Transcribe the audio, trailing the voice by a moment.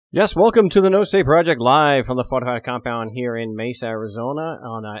Yes, welcome to the No State Project live from the Fortified Compound here in Mesa, Arizona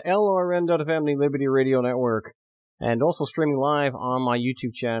on LRN.FM, the Liberty Radio Network, and also streaming live on my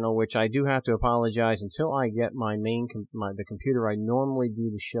YouTube channel, which I do have to apologize until I get my the computer I normally do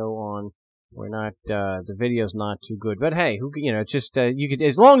the show on. We're not, the video's not too good, but hey, it's just, you could,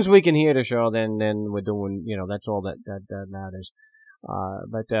 as long as we can hear the show, then we're doing, that's all that matters.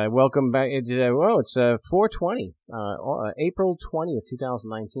 Welcome back. It's 420, April 20th,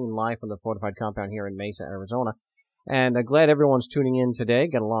 2019, live from the Fortified Compound here in Mesa, Arizona. And glad everyone's tuning in today.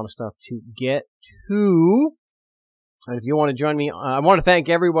 Got a lot of stuff to get to. And if you want to join me, I want to thank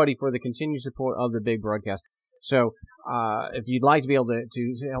everybody for the continued support of the big broadcast. So, if you'd like to be able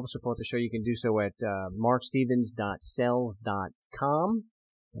to help support the show, you can do so at, markstevens.cells.com.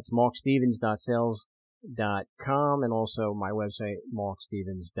 That's markstevens.cells.com, and also my website,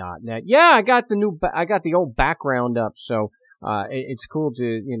 markstevens.net. Yeah, I got the old background up, so, it's cool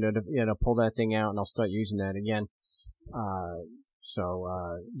to, pull that thing out, and I'll start using that again.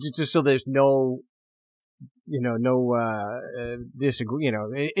 Just so there's no disagree,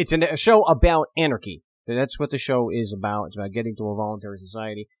 it's a show about anarchy. That's what the show is about. It's about getting to a voluntary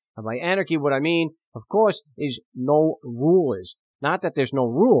society. And by anarchy, what I mean, of course, is no rulers. Not that there's no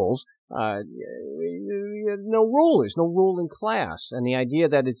rules, no rulers, no ruling class. And the idea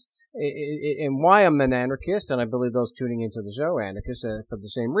that and why I'm an anarchist, and I believe those tuning into the show anarchists for the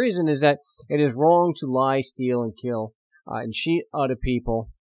same reason, is that it is wrong to lie, steal, and kill, and cheat other people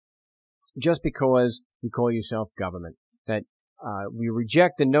just because you call yourself government. That, we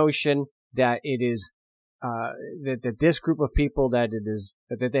reject the notion that it is, that this group of people, that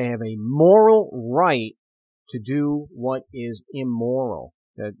they have a moral right to do what is immoral.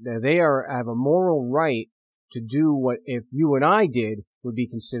 That they have a moral right to do what, if you and I did, would be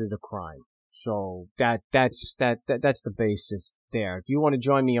considered a crime. So that's the basis there. If you want to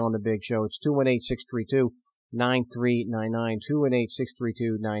join me on the big show, it's 218-632-9399,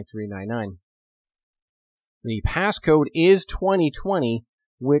 218-632-9399. The passcode is 2020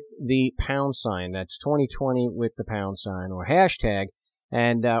 with the pound sign. That's 2020 with the pound sign, or hashtag.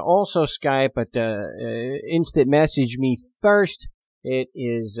 And also Skype, but instant message me first. It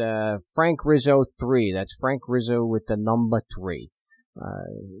is Frank Rizzo 3. That's Frank Rizzo with the number 3.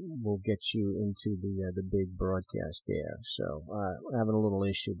 We'll get you into the big broadcast there. So we're having a little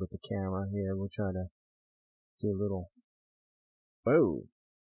issue with the camera here. We'll try to do a little. Whoa.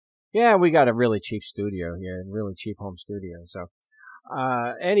 Yeah, we got a really cheap studio here, really cheap home studio. So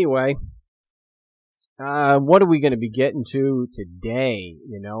anyway. What are we going to be getting to today?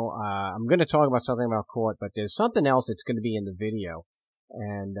 I'm going to talk about something about court, but there's something else that's going to be in the video,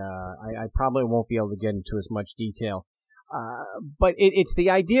 and I probably won't be able to get into as much detail. But it's the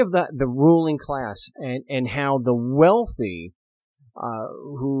idea of the ruling class and how the wealthy,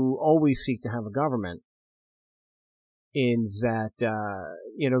 who always seek to have a government, is that,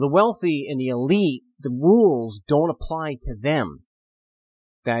 the wealthy and the elite, the rules don't apply to them.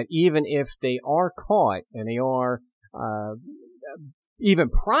 That even if they are caught and they are even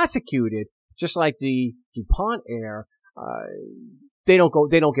prosecuted, just like the DuPont heir, they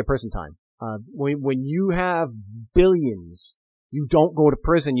don't get prison time. When you have billions, you don't go to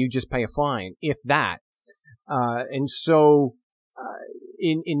prison, you just pay a fine, if that. And so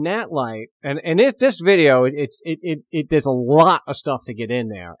in that light, and this video, there's a lot of stuff to get in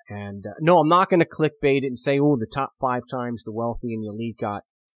there. And no, I'm not going to clickbait it and say, oh, the top 5 times the wealthy and the elite got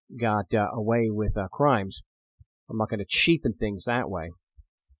away with crimes. I'm not going to cheapen things that way,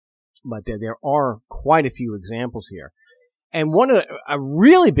 but there are quite a few examples here, and a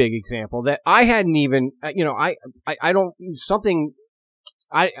really big example that I hadn't even, I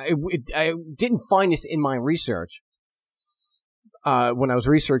didn't find this in my research when I was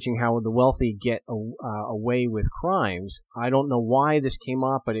researching how the wealthy get away with crimes. I don't know why this came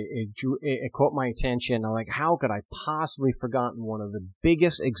up, but it caught my attention. I'm like, how could I possibly forgotten one of the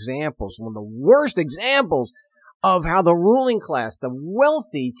biggest examples, one of the worst examples of how the ruling class, the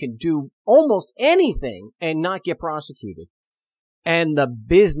wealthy, can do almost anything and not get prosecuted. And the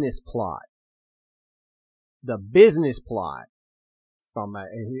business plot. It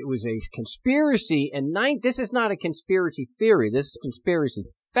was a conspiracy, and this is not a conspiracy theory, this is a conspiracy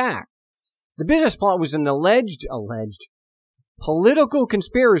fact. The business plot was an alleged political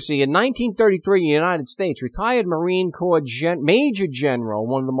conspiracy in 1933 in the United States. Retired Marine Corps Major General,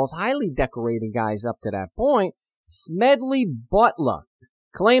 one of the most highly decorated guys up to that point, Smedley Butler,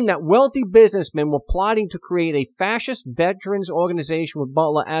 claimed that wealthy businessmen were plotting to create a fascist veterans organization with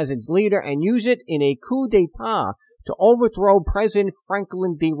Butler as its leader and use it in a coup d'etat to overthrow President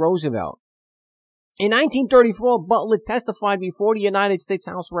Franklin D. Roosevelt. In 1934, Butler testified before the United States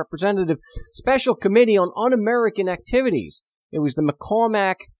House of Representatives Special Committee on Un-American Activities. It was the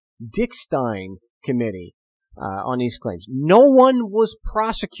McCormack-Dickstein Committee on these claims. No one was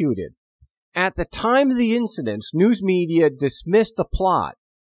prosecuted. At the time of the incidents, news media dismissed the plot.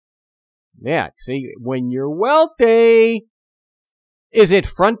 Yeah, see, when you're wealthy, is it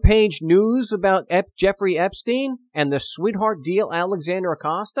front page news about Jeffrey Epstein and the sweetheart deal Alexander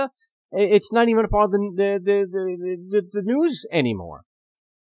Acosta? It's not even a part of the news anymore.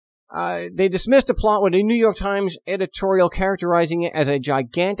 They dismissed the plot with a New York Times editorial characterizing it as a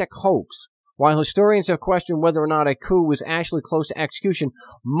gigantic hoax. While historians have questioned whether or not a coup was actually close to execution,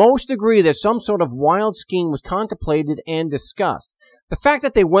 most agree that some sort of wild scheme was contemplated and discussed. The fact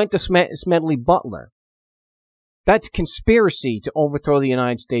that they went to Smedley Butler, that's conspiracy to overthrow the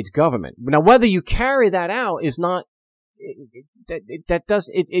United States government. Now, whether you carry that out is not,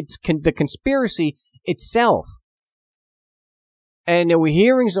 it's the conspiracy itself. And there were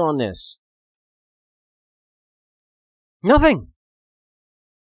hearings on this. Nothing.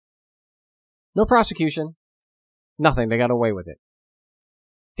 No prosecution. Nothing. They got away with it.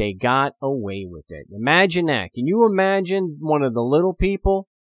 They got away with it. Imagine that. Can you imagine one of the little people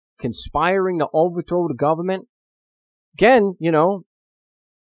conspiring to overthrow the government? Again, you know,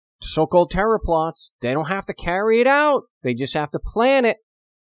 so-called terror plots, they don't have to carry it out. They just have to plan it.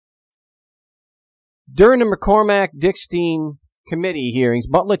 During the McCormack-Dickstein Committee hearings,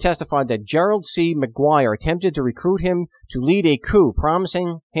 Butler testified that Gerald C. McGuire attempted to recruit him to lead a coup,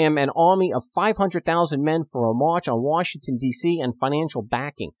 promising him an army of 500,000 men for a march on Washington, D.C. and financial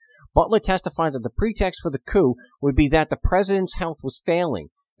backing. Butler testified that the pretext for the coup would be that the president's health was failing.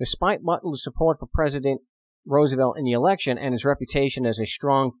 Despite Butler's support for President Roosevelt in the election and his reputation as a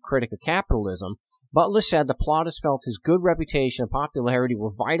strong critic of capitalism, Butler said the plotters felt his good reputation and popularity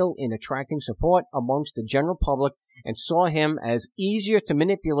were vital in attracting support amongst the general public and saw him as easier to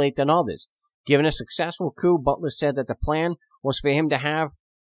manipulate than others. Given a successful coup, Butler said that the plan was for him to have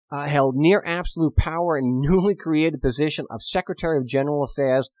held near absolute power in the newly created position of Secretary of General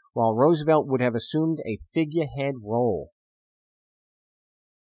Affairs, while Roosevelt would have assumed a figurehead role.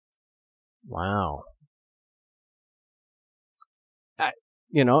 Wow.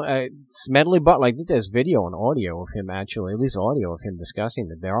 Smedley Butler, I did this video and audio of him, actually, at least audio of him discussing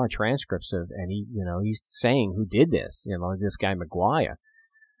that there are transcripts of, and he's saying who did this, this guy McGuire.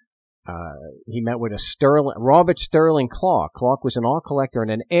 He met with Robert Sterling Clark. Clark was an art collector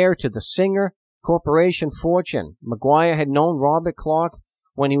and an heir to the Singer Corporation fortune. McGuire had known Robert Clark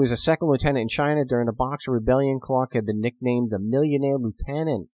when he was a second lieutenant in China during the Boxer Rebellion. Clark had been nicknamed the Millionaire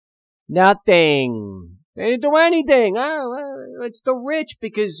Lieutenant. Nothing. They didn't do anything. It's the rich,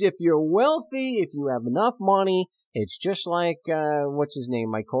 because if you're wealthy, if you have enough money, it's just like, what's his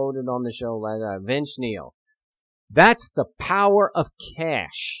name? I quoted on the show, Vince Neil. That's the power of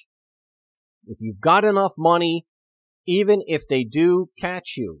cash. If you've got enough money, even if they do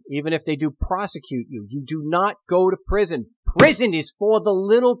catch you, even if they do prosecute you, you do not go to prison. Prison is for the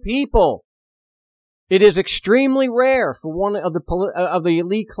little people. It is extremely rare for one of the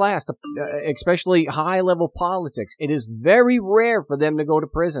elite class, especially high-level politics. It is very rare for them to go to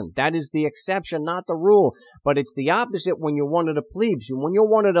prison. That is the exception, not the rule. But it's the opposite when you're one of the plebes. When you're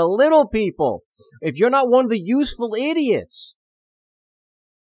one of the little people, if you're not one of the useful idiots,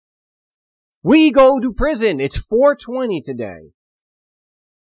 we go to prison. It's 420 today.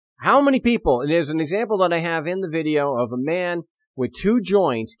 How many people? And there's an example that I have in the video of a man with 2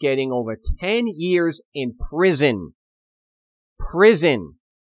 joints getting over 10 years in prison. Prison.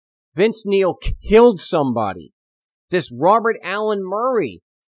 Vince Neil killed somebody. This Robert Allen Murray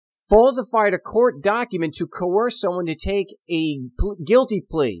falsified a court document to coerce someone to take a guilty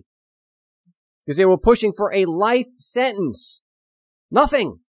plea because they were pushing for a life sentence.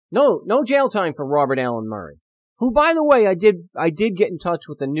 Nothing. No jail time for Robert Allen Murray, who, by the way, I did get in touch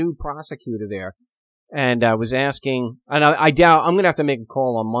with the new prosecutor there. And I was asking, and I doubt, I'm going to have to make a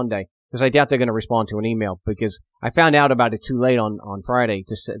call on Monday, because I doubt they're going to respond to an email, because I found out about it too late on Friday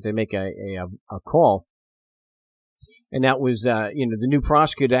to make a call. And that was, the new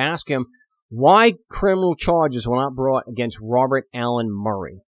prosecutor asked him why criminal charges were not brought against Robert Allen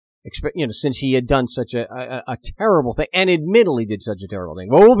Murray. Since he had done such a terrible thing, and admittedly did such a terrible thing.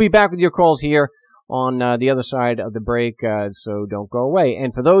 Well, we'll be back with your calls here on the other side of the break, so don't go away.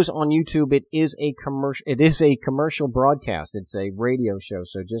 And for those on YouTube, it is a commercial broadcast. It's a radio show,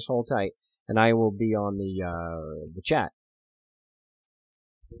 so just hold tight, and I will be on the chat.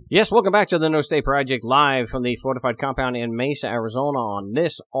 Yes, welcome back to the No State Project live from the fortified compound in Mesa, Arizona on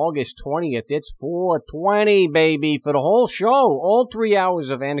this August 20th. It's 4:20, baby, for the whole show. All 3 hours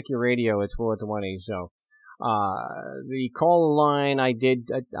of Anarchy Radio, it's 4:20. So, the call line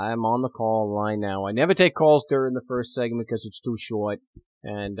I'm on the call line now. I never take calls during the first segment because it's too short,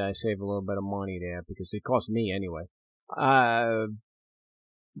 and I save a little bit of money there because it costs me anyway.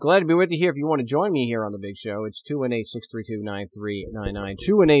 Glad to be with you here. If you want to join me here on the big show, it's 218-632-9399.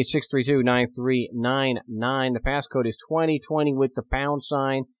 218-632-9399. The passcode is 2020 with the pound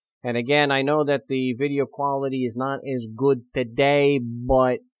sign. And again, I know that the video quality is not as good today,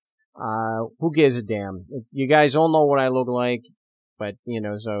 but who gives a damn? You guys all know what I look like, but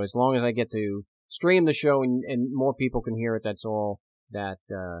so as long as I get to stream the show and more people can hear it, that's all that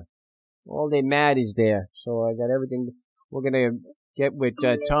all they mad is there. So I got everything. We're gonna get with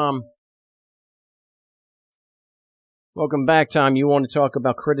Tom. Welcome back, Tom. You want to talk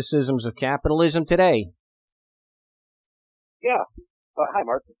about criticisms of capitalism today? Yeah. Hi,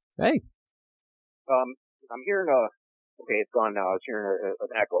 Mark. Hey. I'm hearing okay, it's gone now. I was hearing an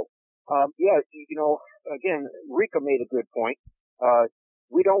echo. Yeah, again, Rika made a good point.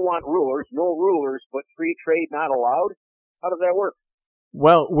 We don't want rulers, no rulers, but free trade not allowed. How does that work?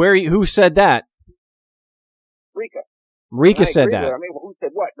 Well, who said that? Rika said that. I mean, who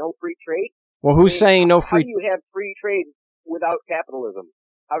said what? No free trade? Well, who's saying no free? How do you have free trade without capitalism?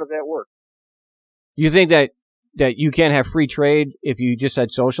 How does that work? You think that you can't have free trade if you just had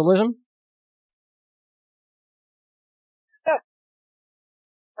socialism?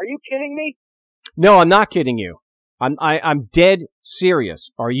 Are you kidding me? No, I'm not kidding you. I'm dead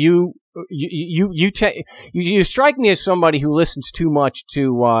serious. Are you? You strike me as somebody who listens too much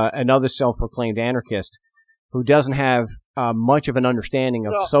to another self-proclaimed anarchist who doesn't have much of an understanding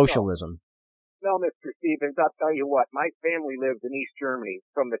of socialism. No, Mr. Stevens, I'll tell you what. My family lived in East Germany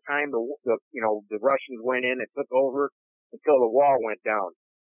from the time the Russians went in and took over until the wall went down.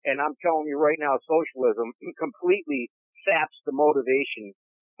 And I'm telling you right now, socialism completely saps the motivation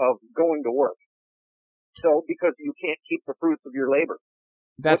of going to work. So, because you can't keep the fruits of your labor.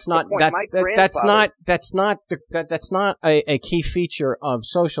 That's not a key feature of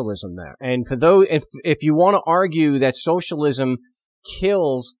socialism there. And for those, if you want to argue that socialism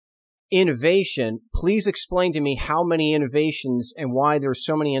kills innovation, please explain to me how many innovations and why there's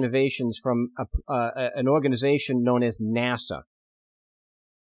so many innovations from an organization known as NASA.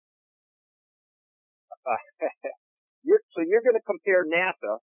 So you're going to compare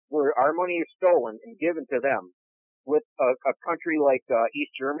NASA, where our money is stolen and given to them, with a country like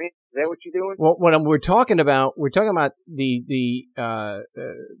East Germany? Is that what you're doing? Well, we're talking about the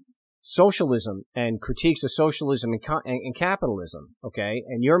socialism and critiques of socialism and capitalism, okay?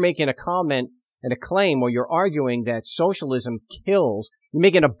 And you're making a comment and a claim, or you're arguing that socialism kills. You're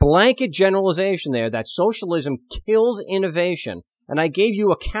making a blanket generalization there that socialism kills innovation. And I gave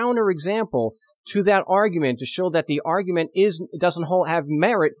you a counter example to that argument to show that the argument doesn't have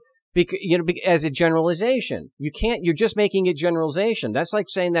merit. Because, as a generalization, you're just making a generalization. That's like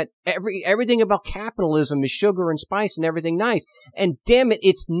saying that everything about capitalism is sugar and spice and everything nice. And damn it,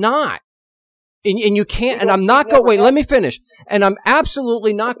 it's not. And you can't, and I'm not wait, let me finish. And I'm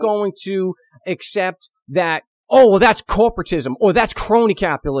absolutely not going to accept that, oh, well, that's corporatism, or that's crony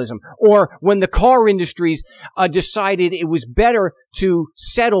capitalism, or when the car industries decided it was better to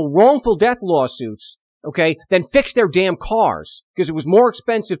settle wrongful death lawsuits, okay, then fix their damn cars, because it was more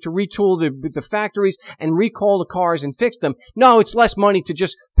expensive to retool the factories and recall the cars and fix them. No, it's less money to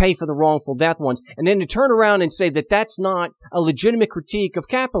just pay for the wrongful death ones. And then to turn around and say that that's not a legitimate critique of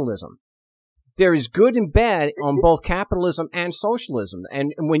capitalism. There is good and bad on both capitalism and socialism.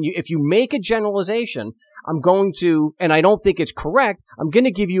 And if you make a generalization, I'm going to, and I don't think it's correct, I'm going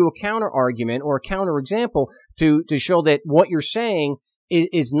to give you a counter argument or a counter example to show that what you're saying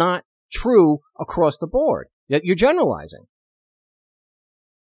is not true across the board, that you're generalizing.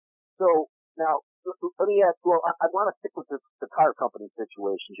 So now, let me ask, well, I want to stick with the car company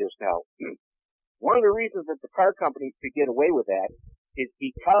situation just now. One of the reasons that the car companies could get away with that is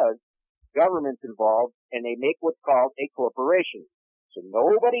because government's involved and they make what's called a corporation. So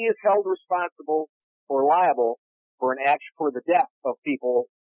nobody is held responsible or liable for for the death of people.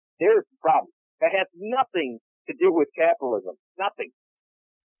 There's the problem. That has nothing to do with capitalism. Nothing.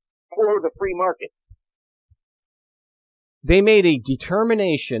 Or the free market. They made a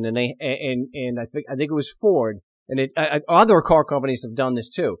determination, and I think it was Ford, and other car companies have done this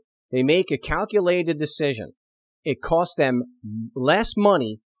too. They make a calculated decision. It costs them less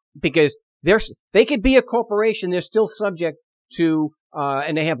money because they could be a corporation. They're still subject to,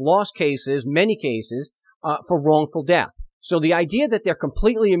 and they have lost cases, many cases, for wrongful death. So the idea that they're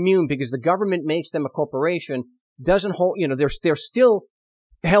completely immune because the government makes them a corporation doesn't hold, they're still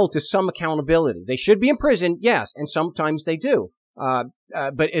held to some accountability. They should be in prison, yes, and sometimes they do.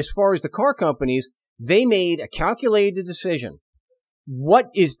 But as far as the car companies, they made a calculated decision.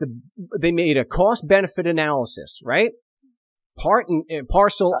 They made a cost-benefit analysis, right? Part and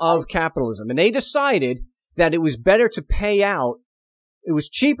parcel of capitalism. And they decided that it was better to pay out, it was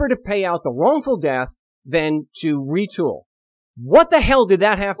cheaper to pay out the wrongful death than to retool. What the hell did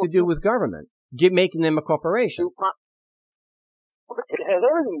that have to do with government? Making them a corporation? It has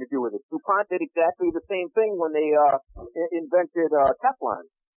everything to do with it. DuPont did exactly the same thing when they invented Teflon.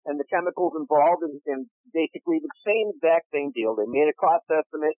 And the chemicals involved in basically the exact same deal. They made a cost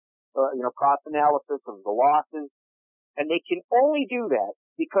estimate, cost analysis of the losses, and they can only do that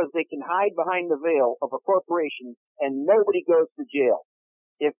because they can hide behind the veil of a corporation and nobody goes to jail.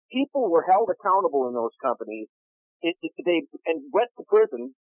 If people were held accountable in those companies, and went to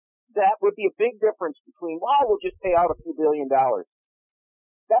prison, that would be a big difference between, we'll just pay out a few $1 billion.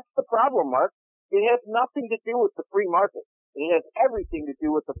 That's the problem, Mark. It has nothing to do with the free market. It has everything to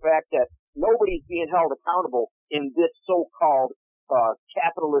do with the fact that nobody's being held accountable in this so-called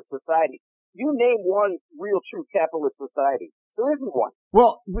capitalist society. You name one real true capitalist society. There isn't one.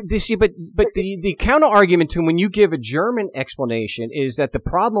 Well, the counter argument to when you give a German explanation is that the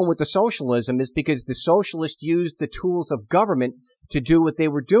problem with the socialism is because the socialists used the tools of government to do what they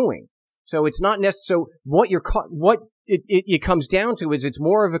were doing. So it's not necessarily what it comes down to is it's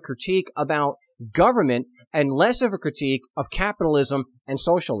more of a critique about government and less of a critique of capitalism and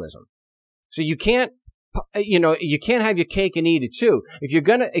socialism. So you can't have your cake and eat it too. If you're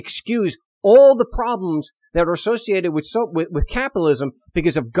going to excuse all the problems that are associated with capitalism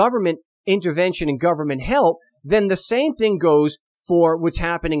because of government intervention and government help, then the same thing goes for what's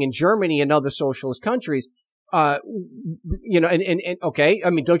happening in Germany and other socialist countries. Okay, I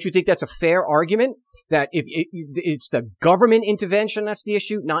mean, don't you think that's a fair argument that if it's the government intervention that's the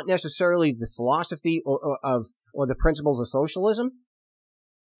issue, not necessarily the philosophy or the principles of socialism?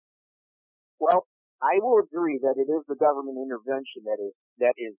 Well, I will agree that it is the government intervention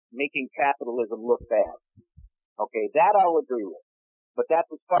that is making capitalism look bad. Okay, that I'll agree with, but that's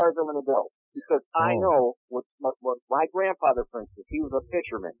as far as I'm going to go because I know what my grandfather, for instance, he was a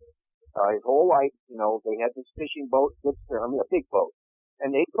fisherman. His whole life, they had this fishing boat, a big boat. And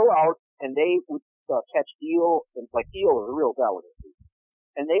they'd go out and they would catch eel, and like eel is a real delicacy.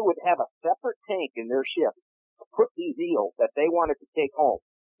 And they would have a separate tank in their ship to put these eels that they wanted to take home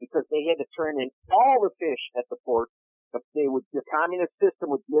because they had to turn in all the fish at the port. But the communist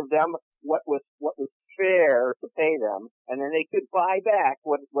system would give them what was fair to pay them, and then they could buy back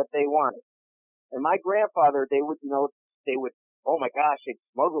what they wanted. And my grandfather, they would, oh my gosh, they'd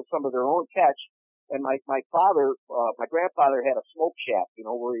smuggle some of their own catch. And my grandfather had a smoke shack,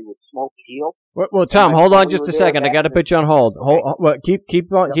 where he would smoke eel. Well, Tom, hold on just a second. I got to put you on hold. Keep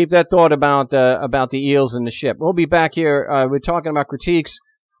that thought about the eels and the ship. We'll be back here. We're talking about critiques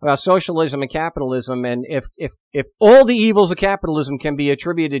about socialism and capitalism. And if all the evils of capitalism can be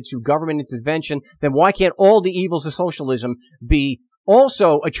attributed to government intervention, then why can't all the evils of socialism be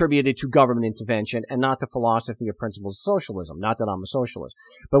also attributed to government intervention and not the philosophy or principles of socialism? Not that I'm a socialist.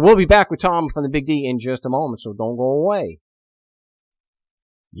 But we'll be back with Tom from the Big D in just a moment, so don't go away.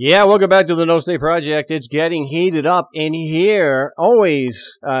 Yeah, welcome back to the No State Project. It's getting heated up in here, always.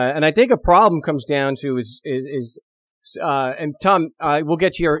 And I think a problem comes down to and Tom, we'll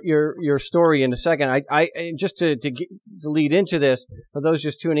get to your story in a second. I just to lead into this, for those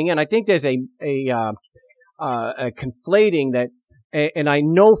just tuning in, I think there's a conflating that. And I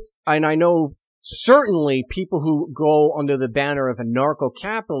know certainly people who go under the banner of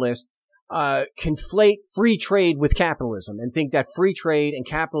anarcho-capitalist, conflate free trade with capitalism and think that free trade and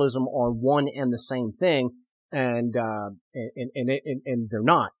capitalism are one and the same thing. And they're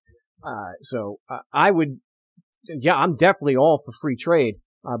not. I'm definitely all for free trade.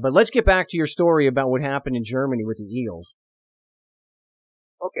 But let's get back to your story about what happened in Germany with the eels.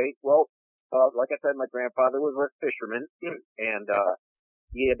 Okay. Well, like I said, my grandfather was a fisherman, and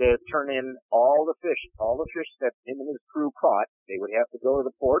he had to turn in all the fish that him and his crew caught. They would have to go to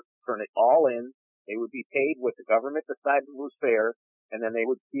the port, turn it all in. They would be paid what the government decided was fair, and then they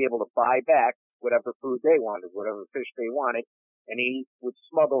would be able to buy back whatever food they wanted, whatever fish they wanted. And he would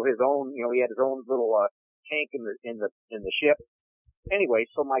smuggle his own. He had his own little tank in the ship. Anyway,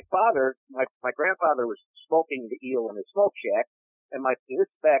 so my grandfather was smoking the eel in his smoke shack. And this is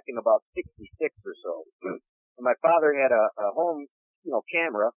back in about 66 or so. And my father had a home,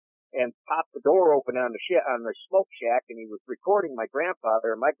 camera and popped the door open on the smoke shack and he was recording my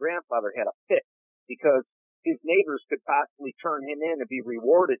grandfather. And my grandfather had a fit because his neighbors could possibly turn him in and be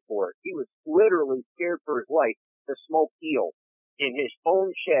rewarded for it. He was literally scared for his life to smoke eel in his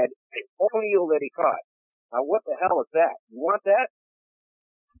own shed, the only eel that he caught. Now, what the hell is that? You want that?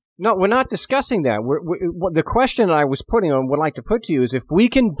 No, we're not discussing that. The question I was putting on, would like to put to you, is if we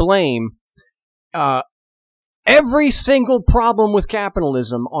can blame every single problem with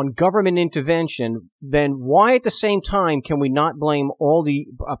capitalism on government intervention, then why at the same time can we not blame all the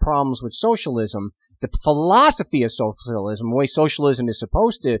problems with socialism, the philosophy of socialism, the way socialism is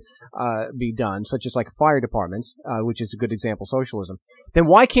supposed to be done, such as like fire departments, which is a good example of socialism? Then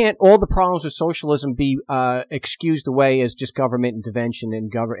why can't all the problems with socialism be excused away as just government intervention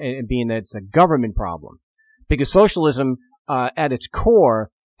and being that it's a government problem? Because socialism, at its core,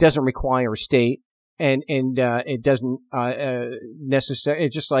 doesn't require a state. And it doesn't necessarily.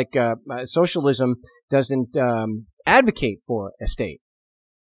 It's just like socialism doesn't advocate for a state.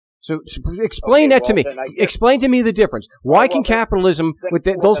 So explain that to me. Explain to me the difference. Why can capitalism, with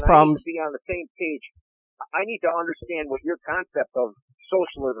those problems, I need to be on the same page? I need to understand what your concept of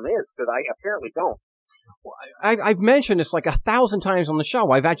socialism is, because I apparently don't. I've mentioned this like 1,000 times on the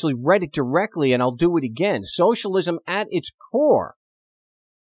show. I've actually read it directly, and I'll do it again. Socialism, at its core,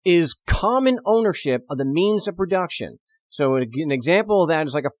 is common ownership of the means of production. So an example of that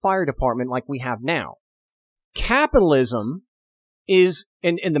is like a fire department like we have now. Capitalism is,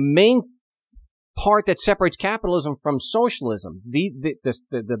 and the main part that separates capitalism from socialism, the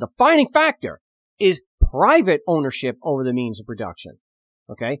defining factor is private ownership over the means of production.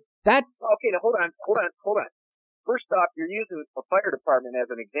 Okay? Okay, now hold on. First off, you're using a fire department as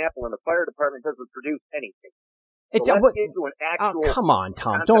an example, and the fire department doesn't produce anything. So let's get to an actual come on,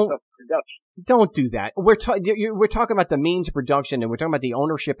 Tom. Don't do that. We're talking about the means of production, and we're talking about the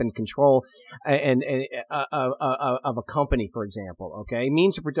ownership and control and of a company, for example. Okay,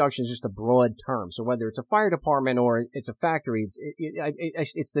 means of production is just a broad term. So whether it's a fire department or it's a factory,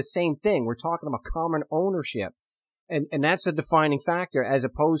 it's the same thing. We're talking about common ownership, and that's a defining factor, as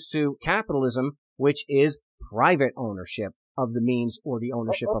opposed to capitalism, which is private ownership of the means or the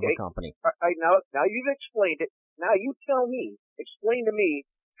ownership of a company. All right, now you've explained it. Now you explain to me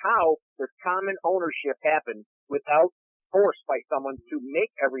how does common ownership happen without force by someone to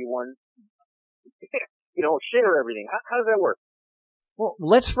make everyone, share everything? How does that work? Well,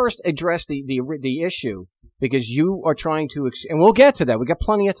 let's first address the issue, because you are trying to, and we'll get to that. We got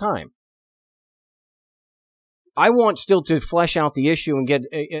plenty of time. I want still to flesh out the issue and get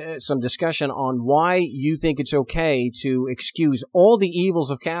some discussion on why you think it's okay to excuse all the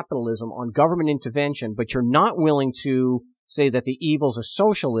evils of capitalism on government intervention, but you're not willing to say that the evils of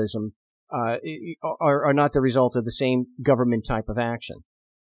socialism are not the result of the same government type of action.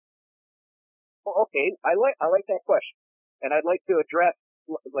 Well, okay, I like that question, and I'd like to address,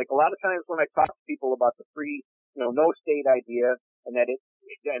 like a lot of times when I talk to people about the free, no state idea, and that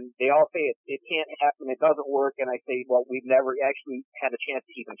and they all say it can't happen, it doesn't work, and I say, well, we've never actually had a chance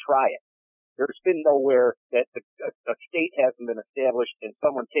to even try it. There's been nowhere that a state hasn't been established and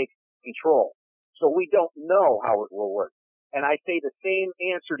someone takes control. So we don't know how it will work. And I say the same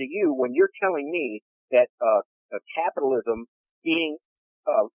answer to you when you're telling me that capitalism being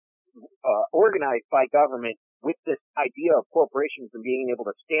organized by government with this idea of corporations and being able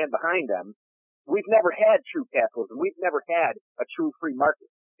to stand behind them. We've never had true capitalism. We've never had a true free market.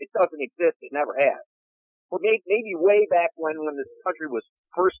 It doesn't exist. It never has. Well, maybe way back when this country was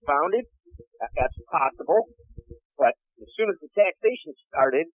first founded, that's possible. But as soon as the taxation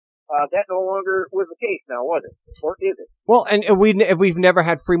started, that no longer was the case now, was it? Or is it? Well, and we've never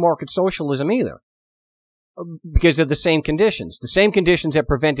had free market socialism either, because of the same conditions. The same conditions that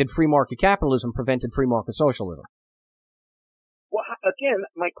prevented free market capitalism prevented free market socialism. Well, again,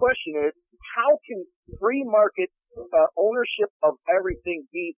 my question is, how can free market ownership of everything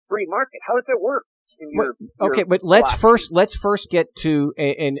be free market? How does that work? Okay, but let's first get to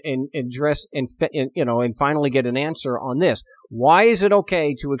and address and finally get an answer on this. Why is it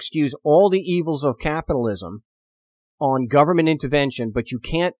okay to excuse all the evils of capitalism on government intervention, but you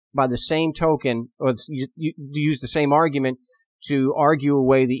can't, by the same token, or you use the same argument to argue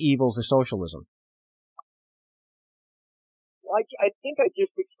away the evils of socialism? Well, I think I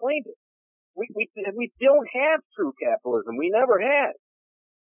just explained it. We don't have true capitalism. We never had.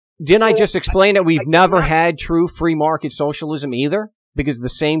 Didn't I just explain that we've never had true free market socialism either, because of the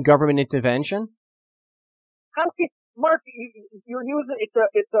same government intervention? How can market? You're using it's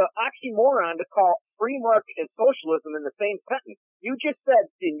a oxymoron to call free market and socialism in the same sentence. You just said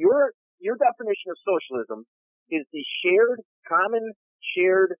in your definition of socialism is the common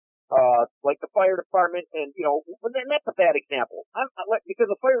shared like the fire department, and that's a bad example. Because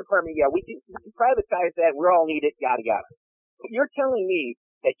the fire department, yeah, we can privatize that. We all need it, yada yada. But you're telling me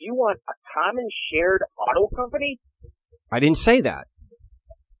that you want a common shared auto company? I didn't say that.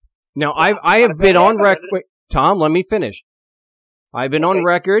 Now, I have been on record. Wait, Tom, let me finish. I've been on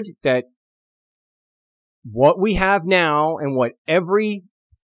record that what we have now and what every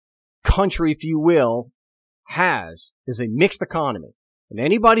country, if you will, has is a mixed economy. And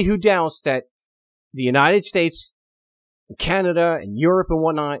anybody who doubts that the United States and Canada and Europe and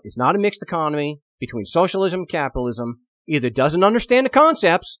whatnot is not a mixed economy between socialism and capitalism either doesn't understand the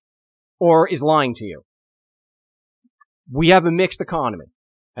concepts or is lying to you. We have a mixed economy.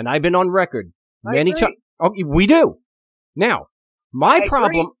 And I've been on record many times. Oh, we do. Now, my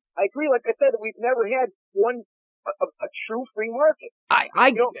problem. I agree. Like I said, we've never had a true free market.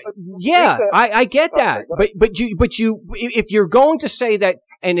 I get that. But if you're going to say that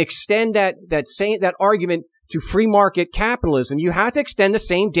and extend that argument to free market capitalism, you have to extend the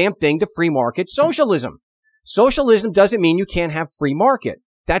same damn thing to free market socialism. Socialism doesn't mean you can't have free market.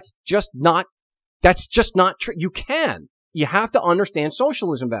 That's just not true. You can. You have to understand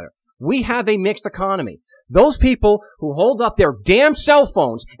socialism better. We have a mixed economy. Those people who hold up their damn cell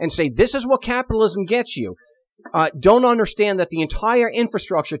phones and say this is what capitalism gets you, don't understand that the entire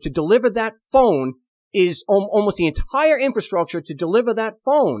infrastructure to deliver that phone is almost the entire infrastructure to deliver that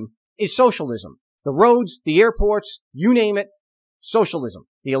phone is socialism. The roads, the airports, you name it, socialism.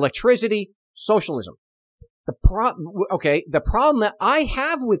 The electricity, socialism. The problem that I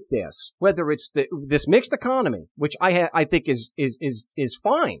have with this, whether it's this mixed economy, which I think is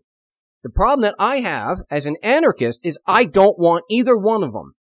fine. The problem that I have as an anarchist is I don't want either one of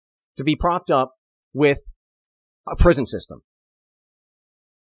them to be propped up with a prison system.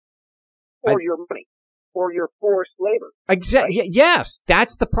 Or your money. Or your forced labor. Exactly. Right? Yes.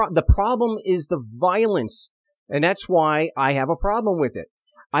 That's the problem is the violence. And that's why I have a problem with it.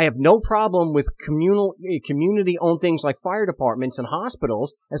 I have no problem with community-owned things like fire departments and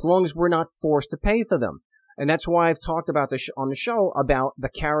hospitals as long as we're not forced to pay for them. And that's why I've talked about on the show about the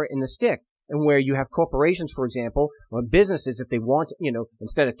carrot and the stick, and where you have corporations, for example, or businesses, if they want,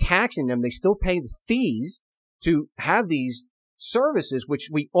 instead of taxing them, they still pay the fees to have these services, which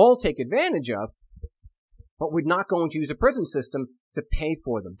we all take advantage of, but we're not going to use a prison system to pay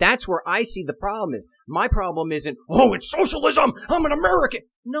for them. That's where I see the problem is. My problem isn't, it's socialism, I'm an American.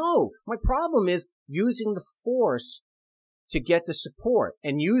 No, my problem is using the force to get the support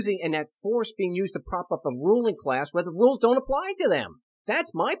and that force being used to prop up a ruling class where the rules don't apply to them.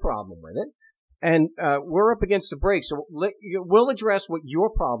 That's my problem with it. And we're up against the break, so we'll address what your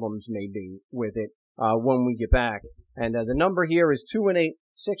problems may be with it when we get back. And the number here is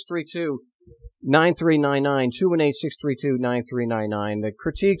 218-632-9399, 218-632-9399. The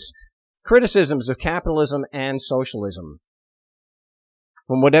criticisms of capitalism and socialism,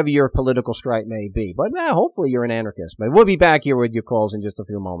 from whatever your political stripe may be. But hopefully you're an anarchist. But we'll be back here with your calls in just a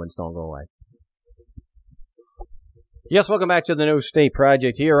few moments. Don't go away. Yes, welcome back to the New State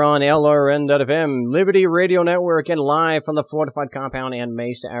Project here on LRN.FM, Liberty Radio Network, and live from the fortified compound in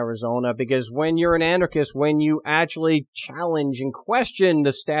Mesa, Arizona. Because when you're an anarchist, when you actually challenge and question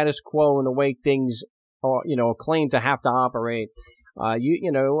the status quo and the way things are, claim to have to operate,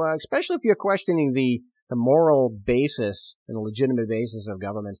 especially if you're questioning the moral basis and the legitimate basis of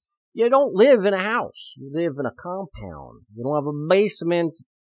governments, you don't live in a house. You live in a compound. You don't have a basement.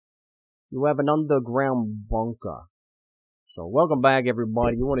 You have an underground bunker. So welcome back,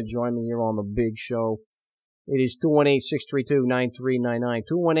 everybody. You want to join me here on the big show? It is 218-632-9399.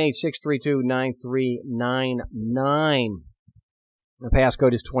 218-632-9399. The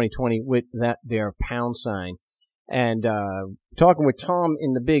passcode is 2020 with that there pound sign. And talking with Tom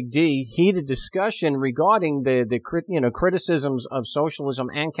in the Big D, heated discussion regarding the criticisms of socialism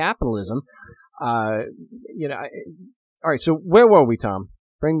and capitalism. All right. So where were we, Tom?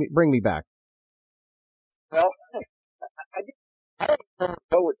 Bring me back. Well, I don't want to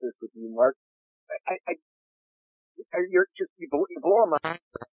go with this with you, Mark. You're blowing my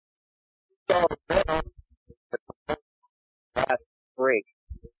last break.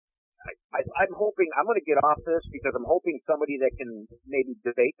 I'm hoping I'm going to get off this because I'm hoping somebody that can maybe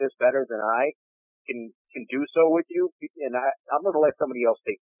debate this better than I can do so with you, and I'm going to let somebody else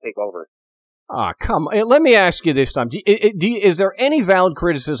take over. Come on. Let me ask you this time: is there any valid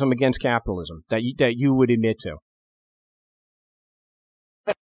criticism against capitalism that you would admit to?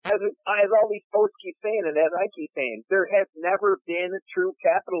 As all these folks keep saying, and as I keep saying, there has never been true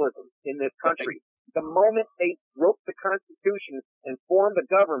capitalism in this country. The moment they wrote the Constitution and formed the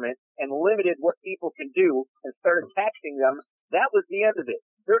government and limited what people can do and started taxing them, that was the end of it.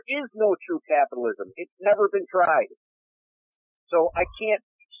 There is no true capitalism. It's never been tried. So I can't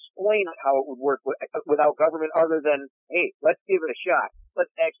explain how it would work without government other than, hey, let's give it a shot.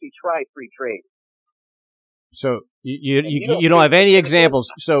 Let's actually try free trade. So you don't have any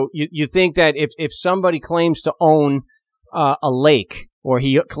examples. So you think that if somebody claims to own a lake, or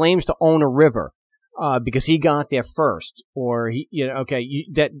he claims to own a river, because he got there first, or he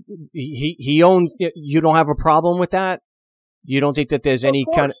owns, you don't have a problem with that? You don't think that there's any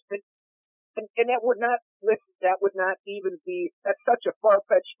kind of... And that would not even be, that's such a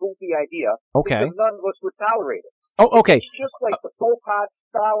far-fetched, goofy idea. Okay. Because none of us would tolerate it. Oh, okay. It's just like the Pol Pot,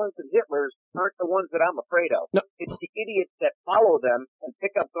 Stalins, and Hitlers aren't the ones that I'm afraid of. No. It's the idiots that follow them and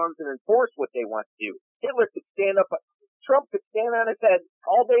pick up guns and enforce what they want to do. Hitler could stand up, Trump could stand on his head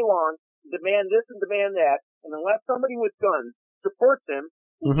all day long, demand this and demand that, and unless somebody with guns supports him,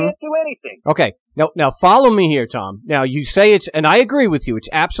 he can't do anything. Okay. Now follow me here, Tom. Now, you say it's, and I agree with you, it's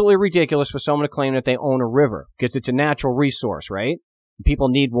absolutely ridiculous for someone to claim that they own a river, because it's a natural resource, right? People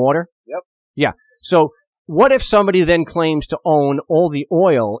need water? Yep. Yeah. So, what if somebody then claims to own all the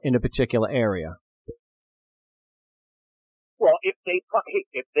oil in a particular area? Well, if they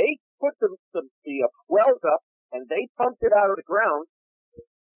put the wells up and they pumped it out of the ground,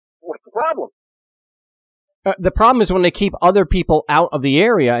 what's the problem? The problem is when they keep other people out of the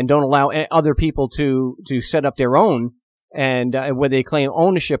area and don't allow other people to set up their own, and where they claim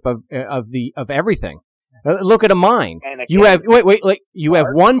ownership of everything. Look at a mine. Again, you have you have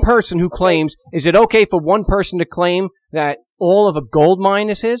one person who claims. Is it okay for one person to claim that all of a gold mine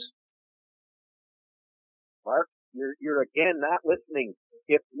is his? Mark, you're again not listening.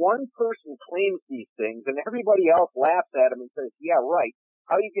 If one person claims these things and everybody else laughs at him and says, "Yeah, right,"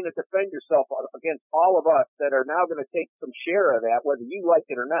 how are you going to defend yourself against all of us that are now going to take some share of that, whether you like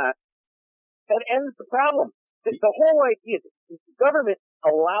it or not? That ends the problem. The whole idea is government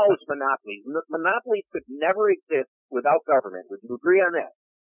allows monopolies. Monopolies could never exist without government. Would you agree on that?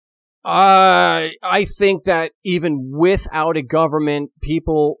 I think that even without a government,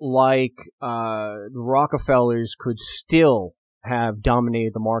 people like the Rockefellers could still have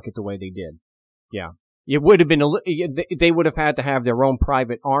dominated the market the way they did. Yeah. It would have been they would have had to have their own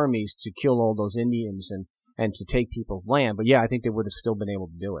private armies to kill all those Indians and to take people's land. But yeah, I think they would have still been able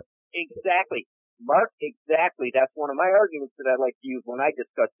to do it. Exactly. Mark, exactly. That's one of my arguments that I like to use when I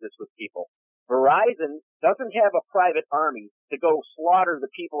discuss this with people. Verizon doesn't have a private army to go slaughter the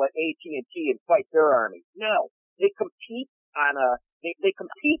people at AT&T and fight their army. No, they compete they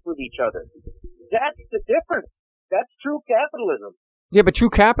compete with each other. That's the difference. That's true capitalism. Yeah, but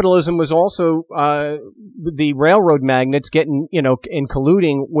true capitalism was also the railroad magnates getting, in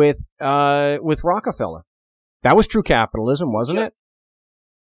colluding with Rockefeller. That was true capitalism, wasn't it?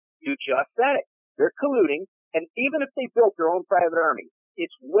 You just said it. They're colluding, and even if they built their own private army,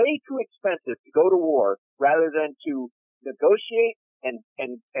 it's way too expensive to go to war rather than to negotiate and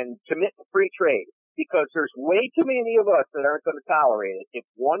commit to free trade, because there's way too many of us that aren't going to tolerate it. If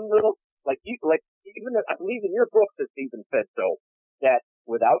one little, I believe in your book that even said so, that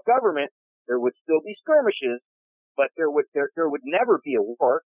without government there would still be skirmishes, but there would never be a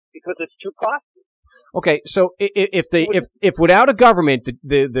war because it's too costly. Okay, so if without a government,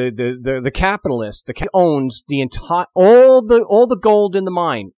 the capitalist owns the entire all the gold in the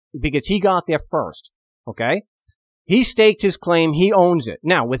mine because he got there first. Okay, he staked his claim, he owns it.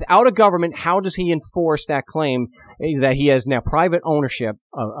 Now, without a government, how does he enforce that claim that he has now private ownership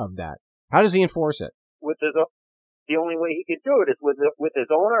of that? How does he enforce it? The only way he could do it is with his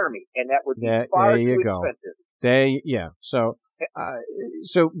own army, and that would be far too expensive.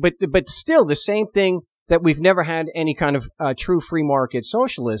 But still the same thing that we've never had any kind of true free market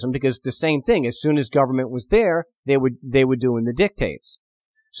socialism, because the same thing, as soon as government was there, they were doing the dictates.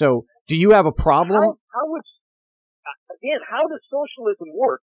 So, do you have a problem? How does socialism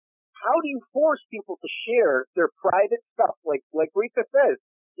work? How do you force people to share their private stuff? Like Rika says,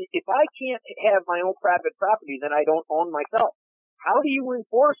 if I can't have my own private property, then I don't own myself. How do you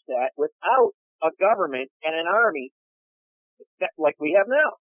enforce that without a government and an army like we have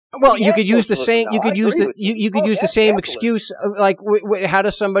now? Well, you could use the same. You could use the same excuse. Like, how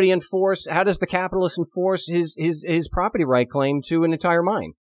does somebody enforce? How does the capitalist enforce his property right claim to an entire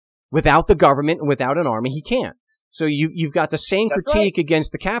mine? Without the government and without an army, he can't. So you've got the same critique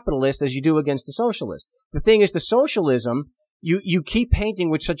against the capitalist as you do against the socialist. The thing is, the socialism you keep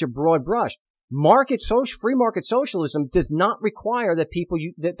painting with such a broad brush. Free market socialism does not require that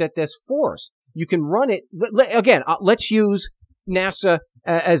that there's force. You can run it again. Let's use NASA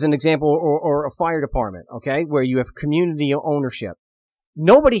as an example, or a fire department, okay, where you have community ownership.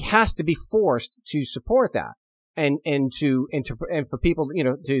 Nobody has to be forced to support that. and for people,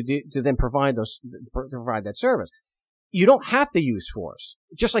 to then provide that service. You don't have to use force.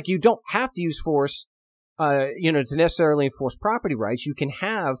 Just like you don't have to use force, to necessarily enforce property rights. You can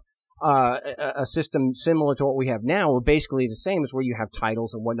have a system similar to what we have now, or basically the same as where you have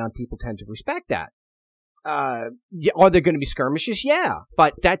titles and whatnot. People tend to respect that. Are there going to be skirmishes? Yeah,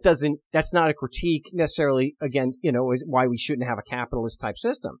 but that's not a critique necessarily against, why we shouldn't have a capitalist type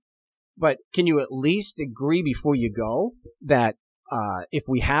system. But can you at least agree before you go that if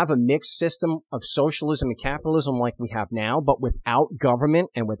we have a mixed system of socialism and capitalism like we have now, but without government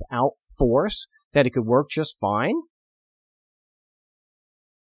and without force, that it could work just fine?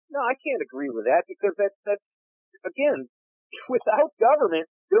 No, I can't agree with that, because that's again, without government,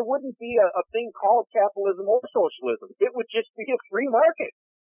 there wouldn't be a thing called capitalism or socialism. It would just be a free market.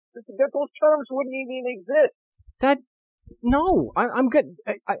 Those terms wouldn't even exist. No, I'm good.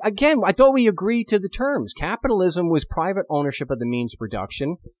 Again, I thought we agreed to the terms. Capitalism was private ownership of the means of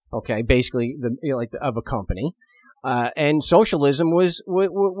production. Okay, basically of a company. And socialism was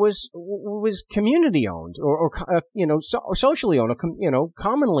community owned or socially owned, or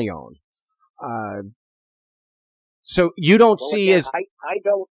commonly owned. So you don't see as I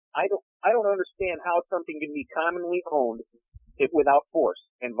don't understand how something can be commonly owned without force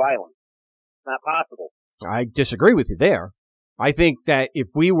and violence. It's not possible. I disagree with you there. I think that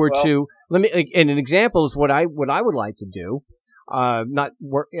if we were and an example is what I would like to do. I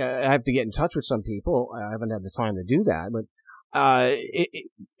have to get in touch with some people. I haven't had the time to do that, but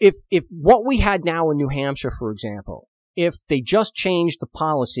if what we had now in New Hampshire, for example, if they just changed the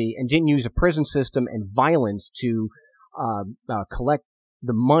policy and didn't use a prison system and violence to collect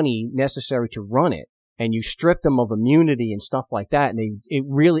the money necessary to run it, and you stripped them of immunity and stuff like that, and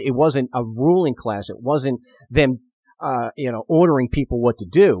it wasn't a ruling class. It wasn't them, ordering people what to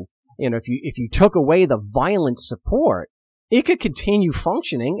do. If you took away the violent support, it could continue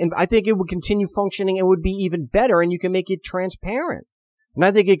functioning, and I think it would continue functioning and would be even better, and you can make it transparent. And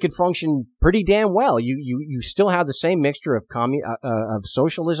I think it could function pretty damn well. You still have the same mixture of of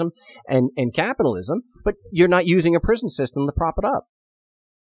socialism and capitalism, but you're not using a prison system to prop it up.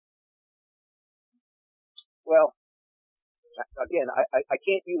 Well, again, I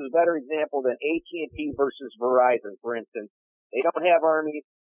can't use a better example than AT&T versus Verizon, for instance. They don't have armies.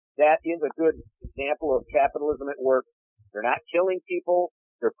 That is a good example of capitalism at work. They're not killing people.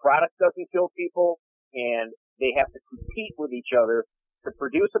 Their product doesn't kill people, and they have to compete with each other to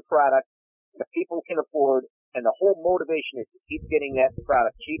produce a product that people can afford, and the whole motivation is to keep getting that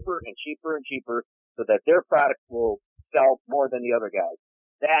product cheaper and cheaper and cheaper so that their product will sell more than the other guys.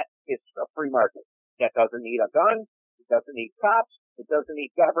 That is a free market. That doesn't need a gun, it doesn't need cops, it doesn't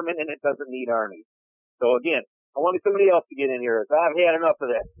need government, and it doesn't need armies. So again, I wanted somebody else to get in here. I've had enough of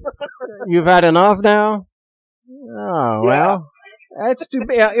that. You've had enough now? Oh, well, that's too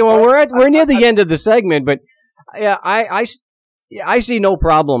bad. Well, we're near the end of the segment, but yeah, I see no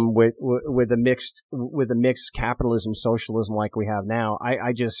problem with a mixed capitalism, socialism like we have now.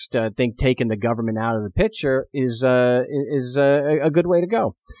 I just think taking the government out of the picture is a good way to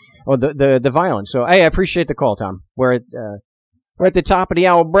go. Or the violence. So hey, I appreciate the call, Tom. We're at the top of the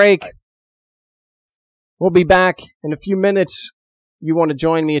hour break. We'll be back in a few minutes. You want to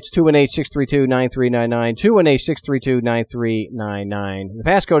join me? It's 218-632-9399. 218-632-9399. The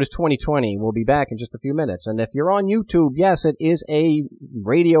passcode is 2020. We'll be back in just a few minutes. And if you're on YouTube, yes, it is a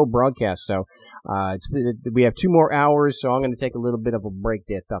radio broadcast. So we have 2 more hours, so I'm going to take a little bit of a break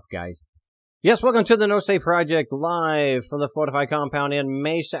there, tough guys. Yes, welcome to the No Safe Project, live from the Fortified Compound in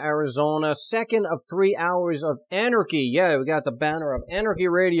Mesa, Arizona. Second of 3 hours of anarchy. Yeah, we got the banner of Anarchy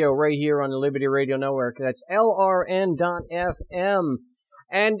Radio right here on the Liberty Radio Network. That's LRN.FM.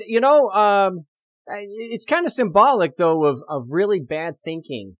 And, it's kind of symbolic, though, of really bad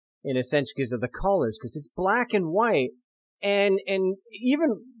thinking, in a sense, because of the colors, because it's black and white. And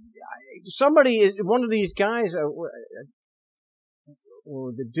even somebody is, one of these guys,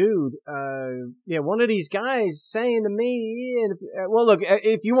 or the dude, one of these guys saying to me, well, look,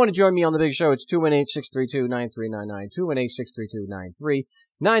 if you want to join me on the big show, it's 218-632-9399,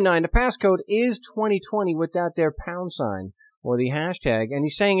 218-632-9399. The passcode is 2020 with that there pound sign or the hashtag. And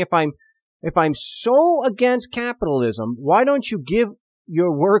he's saying, if I'm so against capitalism, why don't you give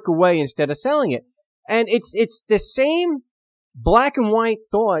your work away instead of selling it? And it's the same black and white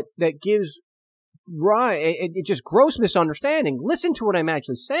thought that gives it just gross misunderstanding. Listen to what I'm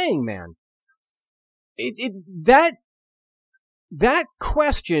actually saying, man. That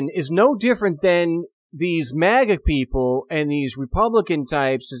question is no different than these MAGA people and these Republican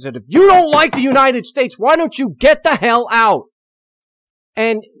types is that if you don't like the United States, why don't you get the hell out?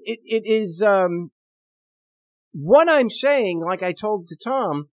 And it is, what I'm saying, like I told to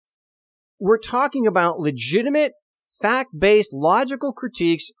Tom, we're talking about legitimate, fact-based, logical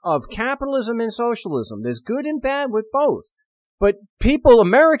critiques of capitalism and socialism. There's good and bad with both. But people,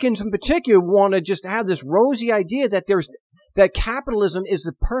 Americans in particular, want to just have this rosy idea that that capitalism is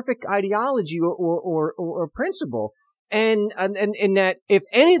the perfect ideology or principle. And that if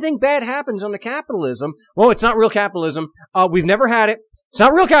anything bad happens under capitalism, well, it's not real capitalism. We've never had it. It's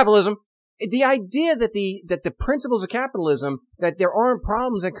not real capitalism. The idea that the principles of capitalism, that there aren't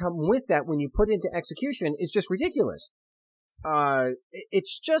problems that come with that when you put into execution, is just ridiculous.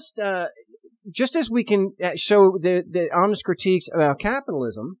 It's just as we can show the honest critiques about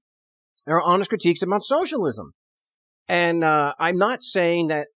capitalism, there are honest critiques about socialism. And I'm not saying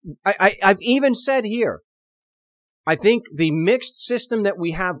that I've even said here, I think the mixed system that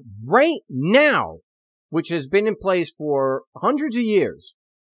we have right now, which has been in place for hundreds of years,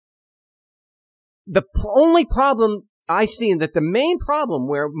 the only problem I see, that the main problem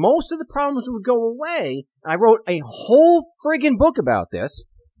where most of the problems would go away, I wrote a whole friggin' book about this.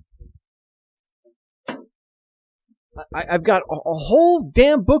 I've got a whole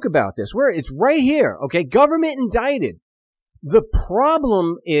damn book about this, where it's right here, okay? Government indicted. The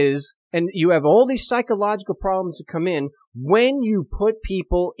problem is, and you have all these psychological problems that come in when you put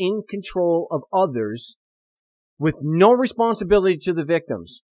people in control of others with no responsibility to the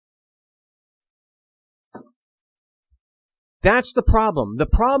victims. That's the problem. The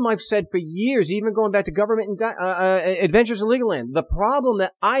problem I've said for years, even going back to government Adventures in Legal Land, the problem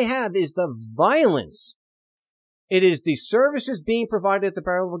that I have is the violence. It is the services being provided at the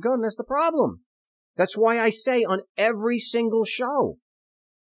barrel of a gun. That's the problem. That's why I say on every single show,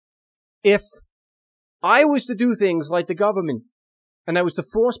 if I was to do things like the government and I was to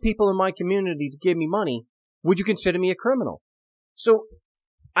force people in my community to give me money, would you consider me a criminal? So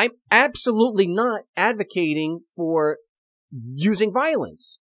I'm absolutely not advocating for using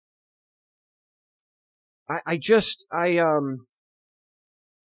violence. I'm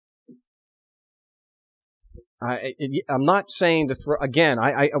not saying to throw, again,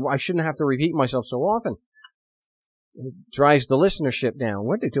 I shouldn't have to repeat myself so often. It drives the listenership down.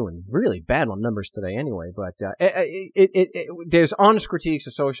 What they're doing really bad on numbers today anyway, but, there's honest critiques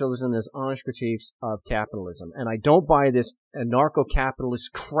of socialism, there's honest critiques of capitalism, and I don't buy this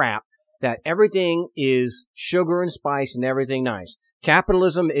anarcho-capitalist crap that everything is sugar and spice and everything nice.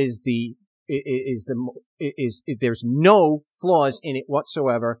 Capitalism there's no flaws in it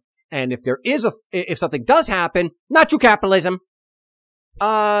whatsoever. And if something does happen, not true capitalism.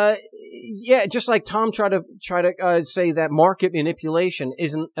 Yeah, just like Tom tried to say that market manipulation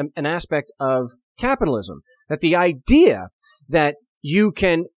isn't an aspect of capitalism. That the idea that you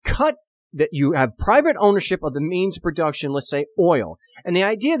can that you have private ownership of the means of production, let's say oil, and the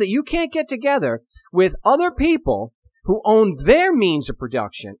idea that you can't get together with other people who own their means of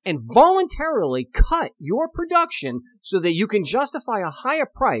production and voluntarily cut your production so that you can justify a higher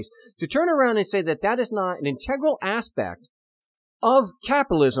price, to turn around and say that that is not an integral aspect of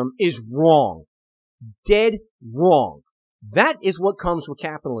capitalism is wrong. Dead wrong. That is what comes with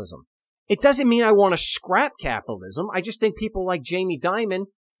capitalism. It doesn't mean I want to scrap capitalism. I just think people like Jamie Dimon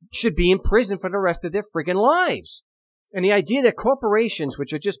should be in prison for the rest of their friggin' lives. And the idea that corporations,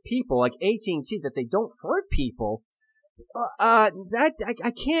 which are just people like AT&T, that they don't hurt people, that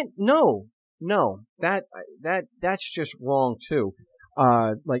I can't. No, that's just wrong too.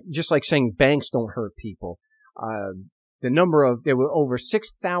 Just like saying banks don't hurt people. There were over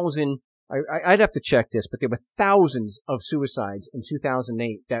 6,000. I'd have to check this, but there were thousands of suicides in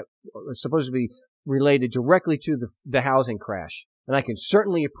 2008 that were supposed to be related directly to the housing crash. And I can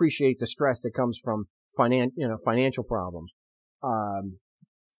certainly appreciate the stress that comes from financial problems.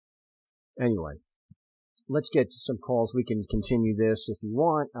 Anyway, let's get to some calls. We can continue this if you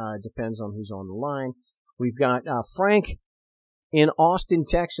want. Depends on who's on the line. We've got Frank in Austin,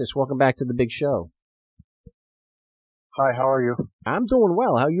 Texas. Welcome back to the big show. Hi, how are you? I'm doing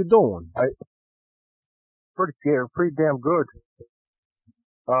well. How you doing? Pretty damn good.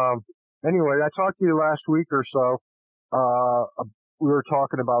 Anyway, I talked to you last week or so. We were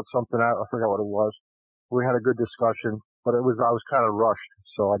talking about something. I forgot what it was. We had a good discussion, but I was kind of rushed,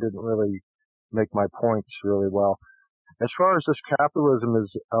 so I didn't really make my points really well. As far as this capitalism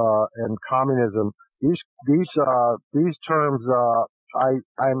and communism, these terms,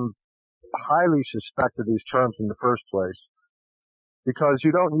 I'm highly suspect of these terms in the first place, because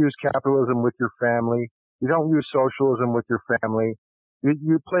you don't use capitalism with your family. You don't use socialism with your family.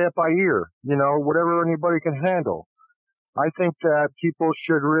 You play it by ear, whatever anybody can handle. I think that people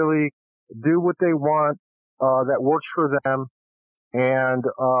should really do what they want, that works for them, and,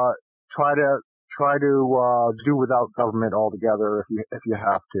 try try to do without government altogether if you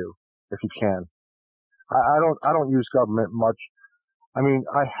have to, if you can. I don't use government much. I mean,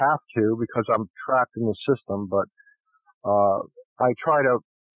 I have to because I'm trapped in the system, but I try to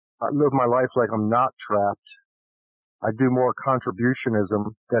live my life like I'm not trapped. I do more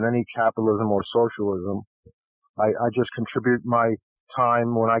contributionism than any capitalism or socialism. I just contribute my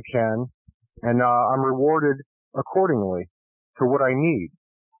time when I can, and I'm rewarded accordingly to what I need.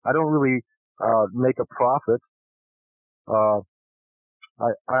 I don't really make a profit.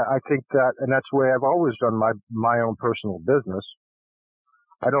 I think that, and that's the way I've always done my own personal business.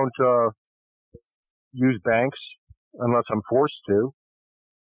 I don't use banks unless I'm forced to.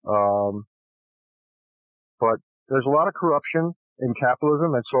 But there's a lot of corruption in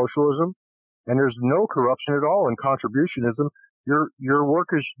capitalism and socialism, and there's no corruption at all in contributionism. Your work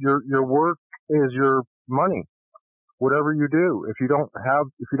is your money. Whatever you do, if you don't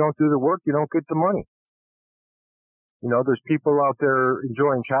do the work, you don't get the money. You know, there's people out there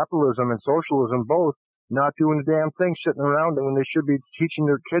enjoying capitalism and socialism both, not doing the damn thing, sitting around when they should be teaching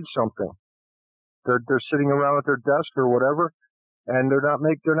their kids something. They're sitting around at their desk or whatever, and they're not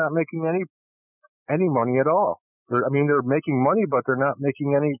making any money at all. They're making money, but they're not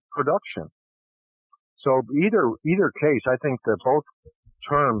making any production. So either case, I think that both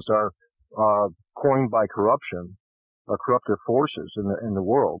terms are coined by corruption, corruptive forces in the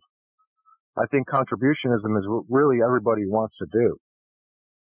world. I think contributionism is what really everybody wants to do.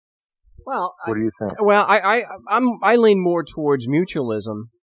 Well, what do you think? Well, I lean more towards mutualism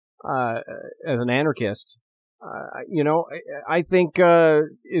as an anarchist. I think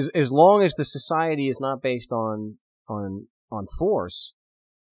as long as the society is not based on force,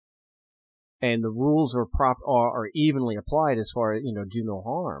 and the rules are evenly applied as far as do no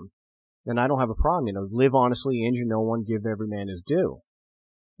harm, then I don't have a problem. Live honestly, injure no one, give every man his due.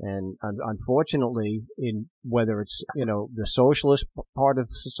 And unfortunately, in whether it's the socialist part of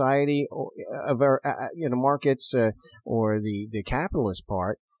society or of our markets or the capitalist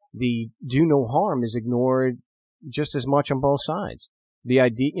part, the do no harm is ignored just as much on both sides. The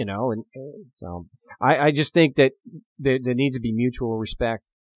idea, and so I just think that there needs to be mutual respect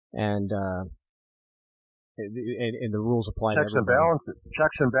and the rules apply to everybody.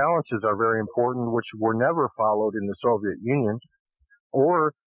 Checks and balances are very important, which were never followed in the Soviet Union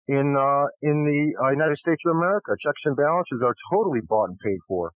or in the United States of America. Checks and balances are totally bought and paid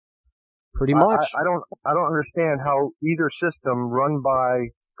for. Pretty much. I don't understand how either system run by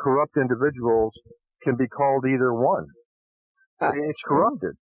corrupt individuals can be called either one. It's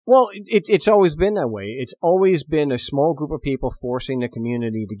corrupted. Well, it's always been that way. It's always been a small group of people forcing the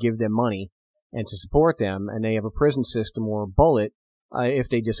community to give them money and to support them, and they have a prison system or a bullet if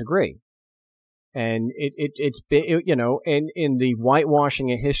they disagree. And it's been, and in the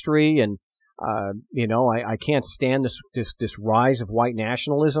whitewashing of history, and I can't stand this rise of white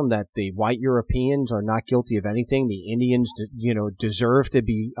nationalism that the white Europeans are not guilty of anything. The Indians, deserve to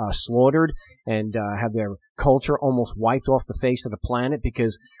be slaughtered and have their culture almost wiped off the face of the planet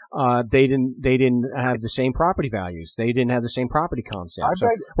because they didn't have the same property values. They didn't have the same property concept.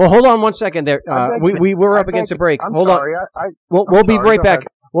 Well, hold on one second there. We're up against a break. Hold on. We'll be right back.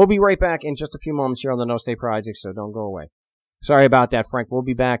 We'll be right back in just a few moments here on the No State Project, so don't go away. Sorry about that, Frank. We'll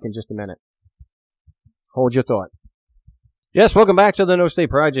be back in just a minute. Hold your thought. Yes, welcome back to the No State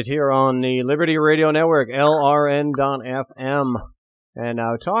Project here on the Liberty Radio Network, LRN.FM. And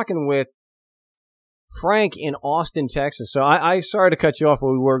talking with Frank in Austin, Texas. So I sorry to cut you off,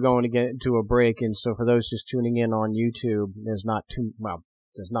 but we were going to get into a break. And so for those just tuning in on YouTube, there's not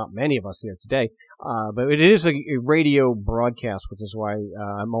many of us here today. But it is a radio broadcast, which is why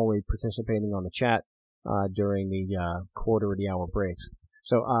I'm only participating on the chat during the quarter of the hour breaks.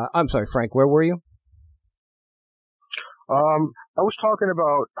 So I'm sorry, Frank, where were you? I was talking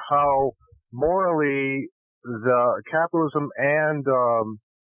about how morally the capitalism and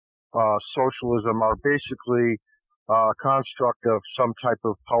socialism are basically a construct of some type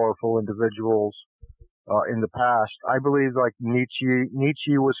of powerful individuals in the past. I believe like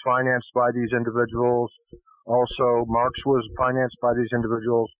Nietzsche was financed by these individuals. Also, Marx was financed by these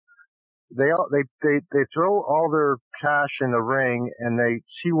individuals. They throw all their cash in the ring and they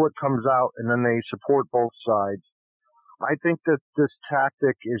see what comes out and then they support both sides. I think that this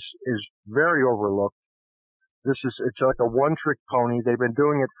tactic is very overlooked. It's like a one-trick pony. They've been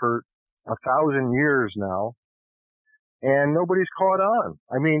doing it for 1,000 years now, and nobody's caught on.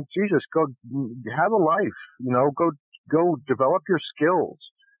 I mean, Jesus, go have a life. Go develop your skills.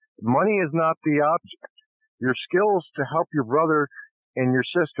 Money is not the object. Your skills to help your brother and your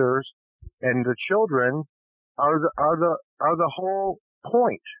sisters and the children are the whole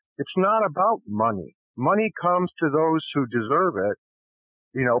point. It's not about money. Money comes to those who deserve it.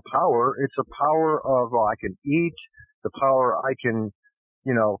 You know, power. It's a power of, I can eat, the power I can,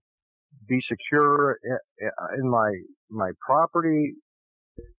 you know, be secure in my property.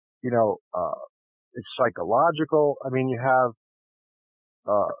 You know, it's psychological. I mean, you have,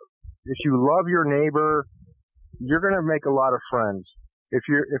 if you love your neighbor, you're going to make a lot of friends. If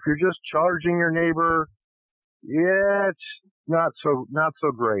you're just charging your neighbor, yeah, it's not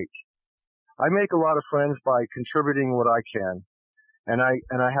so great. I make a lot of friends by contributing what I can. And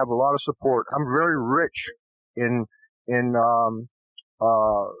I have a lot of support. I'm very rich in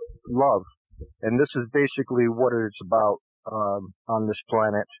love. And this is basically what it's about, on this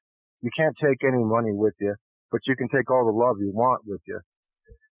planet. You can't take any money with you, but you can take all the love you want with you.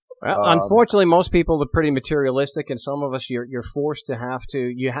 Well, unfortunately, most people are pretty materialistic, and some of us, you're forced to have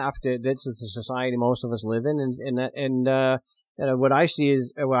to. This is the society most of us live in, and what I see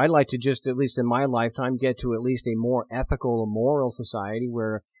is, what I'd like to just, at least in my lifetime, get to at least a more ethical or moral society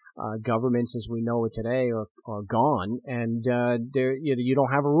where governments, as we know it today, are gone, and you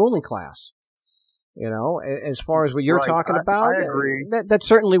don't have a ruling class. You know, as far as what you're talking about, I agree. That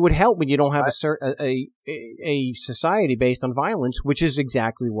certainly would help when you don't have a society based on violence, which is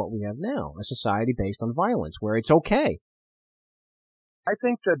exactly what we have now, a society based on violence, where it's okay. I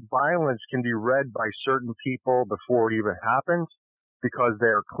think that violence can be read by certain people before it even happens, because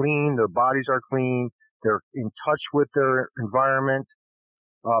they're clean, their bodies are clean, they're in touch with their environment.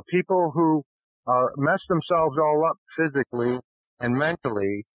 People who mess themselves all up physically and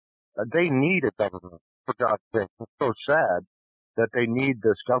mentally, they need a government, for God's sake. It's so sad that they need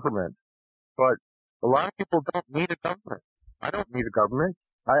this government. But a lot of people don't need a government. I don't need a government.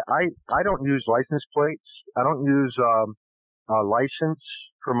 I don't use license plates. I don't use license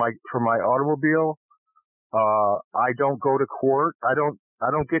for my automobile. I don't go to court. I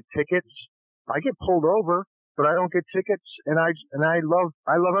don't get tickets. I get pulled over, but I don't get tickets, and I love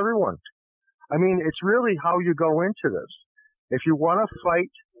everyone. I mean, it's really how you go into this. If you want to fight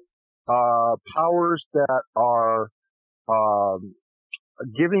powers that are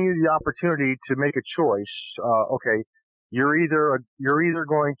giving you the opportunity to make a choice, okay, you're either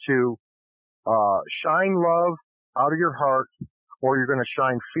going to shine love out of your heart, or you're going to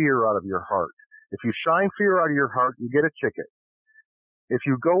shine fear out of your heart. If you shine fear out of your heart, you get a ticket. If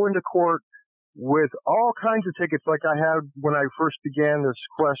you go into court with all kinds of tickets, like I had when I first began this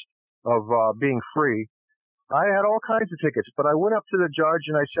quest of being free, I had all kinds of tickets, but I went up to the judge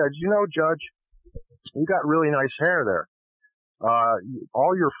and I said, you know, Judge, you got really nice hair there.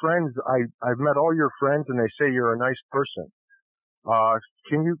 All your friends, I've met all your friends, and they say you're a nice person.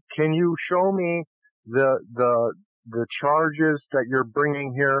 Can you show me the charges that you're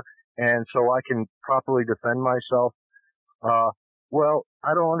bringing here, and so I can properly defend myself? Well,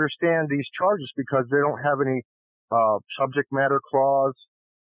 I don't understand these charges because they don't have any subject matter clause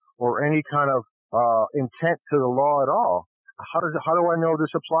or any kind of intent to the law at all. How do I know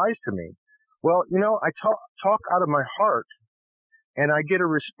this applies to me? Well, you know, I talk out of my heart, and I get a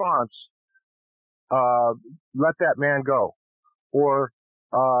response. Let that man go, or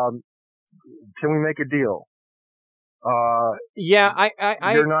can we make a deal? Yeah,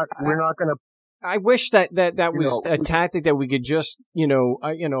 we're not going to. I wish that was a tactic that we could just,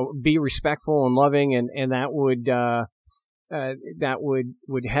 be respectful and loving, and that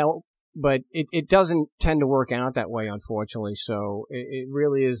would help. But it doesn't tend to work out that way, unfortunately. So it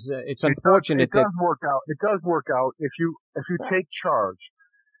really is. It's unfortunate. It does work out. It does work out if you take charge.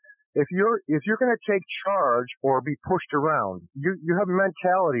 If you're going to take charge or be pushed around, you have a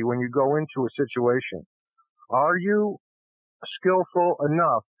mentality when you go into a situation. Are you skillful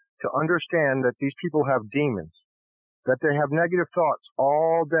enough to understand that these people have demons, that they have negative thoughts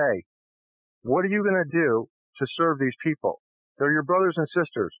all day? What are you going to do to serve these people? They're your brothers and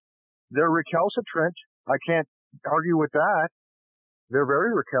sisters. They're recalcitrant. I can't argue with that. They're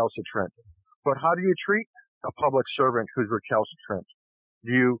very recalcitrant. But how do you treat a public servant who's recalcitrant?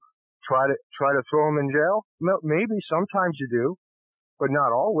 Do you try to throw them in jail? Maybe sometimes you do, but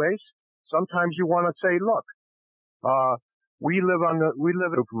not always. Sometimes you want to say, look, we live in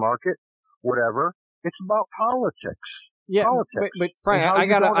the market, whatever. It's about politics. Yeah, politics. But Frank, I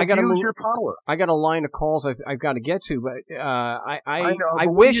gotta move your power. I got a line of calls I've got to get to, but I know. I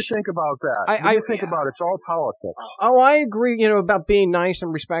but wish. What do you think about that? What do you think about it? It's all politics. Oh, I agree. About being nice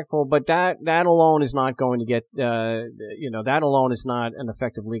and respectful, but that alone is not going to get. That alone is not an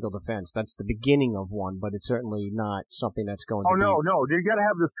effective legal defense. That's the beginning of one, but it's certainly not something that's going to. No. You got to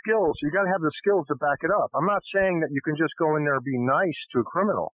have the skills. You got to have the skills to back it up. I'm not saying that you can just go in there and be nice to a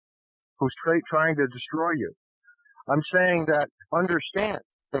criminal who's trying to destroy you. I'm saying that understand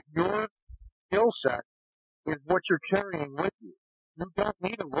that your skill set is what you're carrying with you. You don't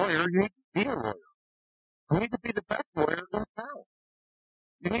need a lawyer. You need to be a lawyer. You need to be the best lawyer in town.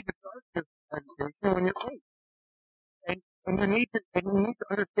 You need to start this education when you're 8. And you need to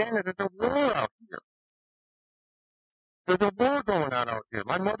understand that there's a war out here. There's a war going on out here.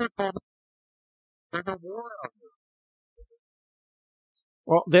 My mother told me there's a war out here.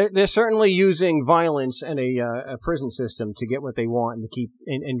 Well, they're certainly using violence and a prison system to get what they want and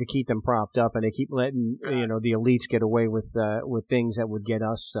to keep them propped up, and they keep letting the elites get away with things that would get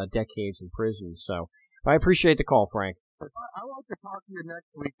us decades in prison. So I appreciate the call, Frank. I want to talk to you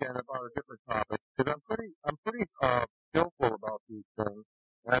next weekend about a different topic because I'm pretty skillful about these things,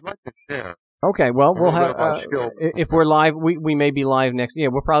 and I'd like to share. Okay, well, we'll have if we're live, we may be live next. Yeah,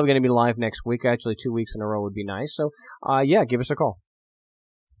 we're probably going to be live next week. Actually, 2 weeks in a row would be nice. So, yeah, give us a call.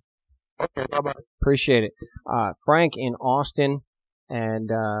 Okay, bye-bye. Appreciate it. Frank in Austin, and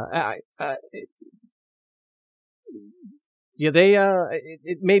yeah,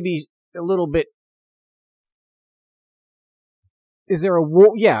 it may be a little bit. Is there a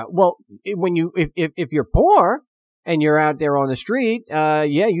war? Yeah, well, if you're poor and you're out there on the street, yeah,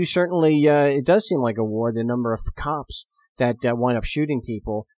 you certainly, it does seem like a war. The number of cops that wind up shooting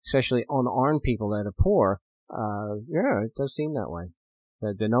people, especially unarmed people that are poor, yeah, it does seem that way.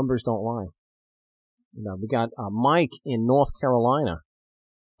 The numbers don't lie. We got Mike in North Carolina.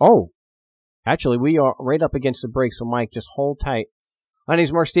 Oh, actually, we are right up against the break, so Mike, just hold tight. My name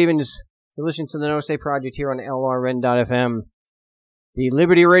is Mark Stevens. You're listening to the No State Project here on LRN.FM. The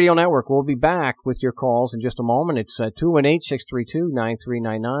Liberty Radio Network will be back with your calls in just a moment. It's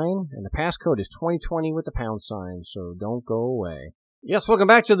 218-632-9399, and the passcode is 2020 with the pound sign, so don't go away. Yes, welcome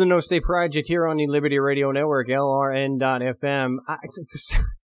back to the No State Project here on the Liberty Radio Network, LRN.FM.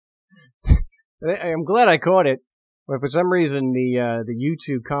 I'm glad I caught it, but for some reason the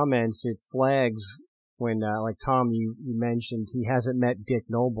YouTube comments, it flags when, like Tom, you mentioned he hasn't met Dick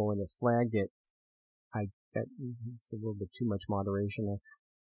Noble, and it flagged it. It's a little bit too much moderation there.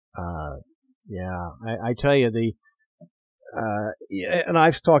 Yeah, I tell you, and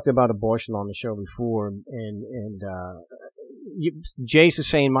I've talked about abortion on the show before, and Jace is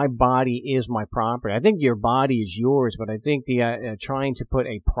saying my body is my property. I think your body is yours, but I think the trying to put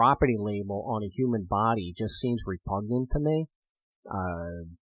a property label on a human body just seems repugnant to me.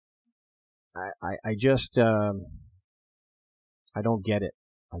 I just I don't get it.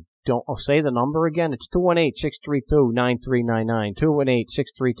 I'll say the number again. It's 218-632-9399.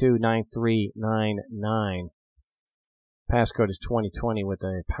 218-632-9399. Passcode is 2020 with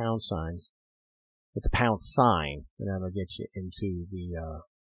the pound signs. With the pound sign, and that'll get you into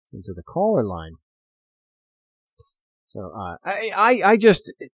the caller line. So I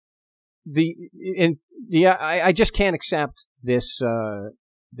just I just can't accept this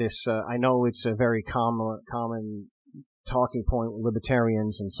I know it's a very common talking point with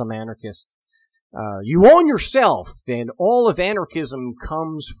libertarians and some anarchists. You own yourself, and all of anarchism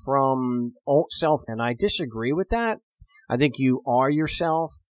comes from self, and I disagree with that. I think you are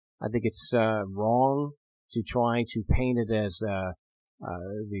yourself. I think it's wrong to try to paint it as the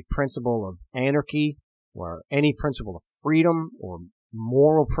principle of anarchy or any principle of freedom or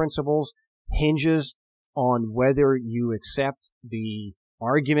moral principles hinges on whether you accept the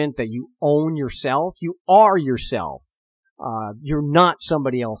argument that you own yourself. You are yourself. You're not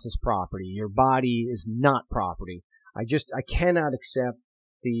somebody else's property. Your body is not property. I cannot accept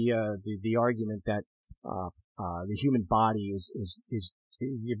the argument that the human body is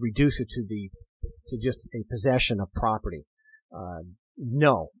you reduce it to just a possession of property.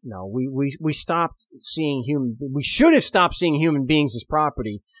 No, we stopped seeing we should have stopped seeing human beings as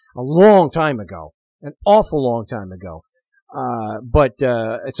property a long time ago, an awful long time ago.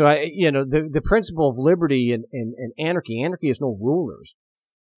 So the principle of liberty and anarchy is no rulers.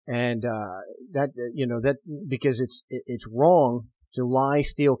 And, that because it's wrong to lie,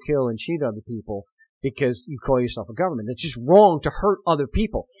 steal, kill, and cheat other people because you call yourself a government. It's just wrong to hurt other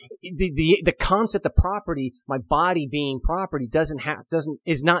people. The concept of property, my body being property,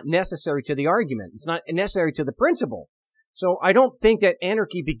 is not necessary to the argument. It's not necessary to the principle. So I don't think that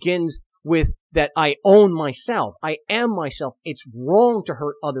anarchy begins with that I own myself. I am myself. It's wrong to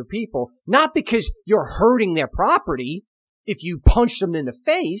hurt other people, not because you're hurting their property if you punch them in the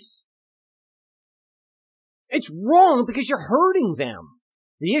face. It's wrong because you're hurting them.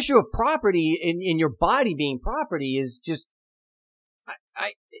 The issue of property in your body being property is just,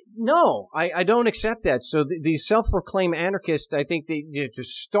 I don't accept that. So these self-proclaimed anarchists, I think to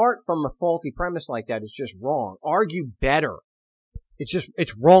start from a faulty premise like that is just wrong. Argue better.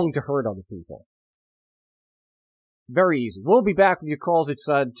 It's wrong to hurt other people. Very easy. We'll be back with your calls. It's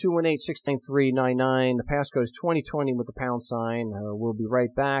 218-693-99. The passcode is 2020 with the pound sign. We'll be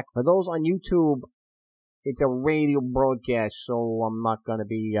right back. For those on YouTube, it's a radio broadcast, so I'm not going to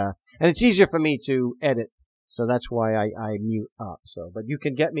be... and it's easier for me to edit, so that's why I mute up. So, but you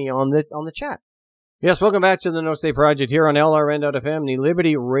can get me on the chat. Yes, welcome back to the No State Project here on LRN.FM, the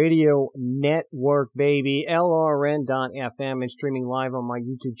Liberty Radio Network, baby. LRN.FM and streaming live on my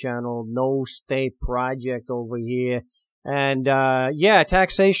YouTube channel, No State Project over here. And, yeah,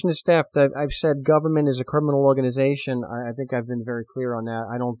 taxation is theft. I've said government is a criminal organization. I think I've been very clear on that.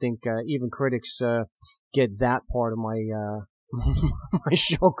 I don't think, even critics, get that part of my, my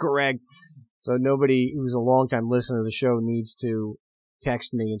show correct. So nobody who's a longtime listener to the show needs to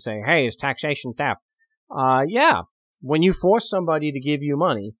text me and say, hey, is taxation theft? Yeah. When you force somebody to give you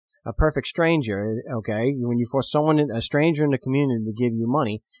money, a perfect stranger, okay, when you force a stranger in the community to give you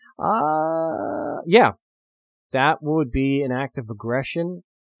money, yeah, that would be an act of aggression,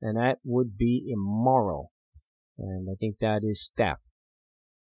 and that would be immoral. And I think that is theft.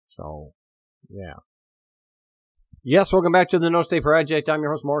 So, yeah. Yes, welcome back to the No State Project. I'm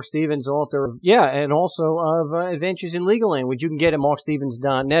your host, Mark Stevens, author of, and also of Adventures in Legal Language. You can get at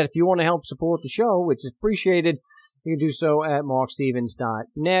markstevens.net. If you want to help support the show, which is appreciated, you can do so at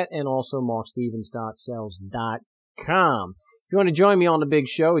markstevens.net and also markstevens.cells.com. If you want to join me on the big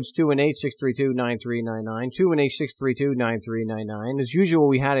show, it's 218-632-9399, 218-632-9399. As usual,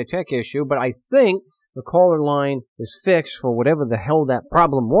 we had a tech issue, but I think the caller line is fixed for whatever the hell that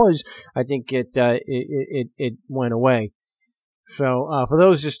problem was. I think it went away. So, for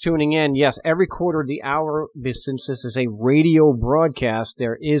those just tuning in, yes, every quarter of the hour, since this is a radio broadcast,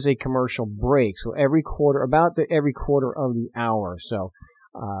 there is a commercial break. So every quarter of the hour. So,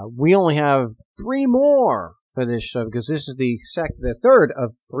 we only have 3 more for this show because this is the third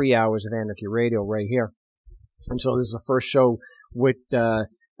of 3 hours of Anarchy Radio right here. And so this is the first show with, the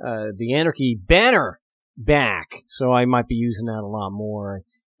Anarchy banner back, so I might be using that a lot more,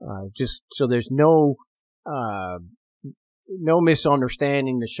 just so there's no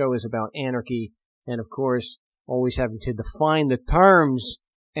misunderstanding. The show is about anarchy, and of course, always having to define the terms.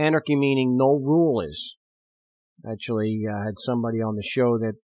 Anarchy meaning no rulers. Actually, I had somebody on the show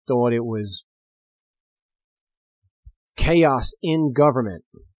that thought it was chaos in government,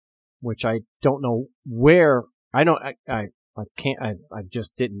 which I don't know where. I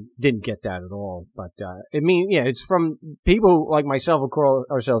just didn't get that at all. But, it's from people like myself who call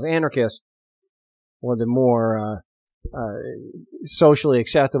ourselves anarchists, or the more, socially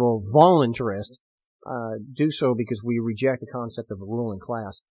acceptable voluntarist, do so because we reject the concept of a ruling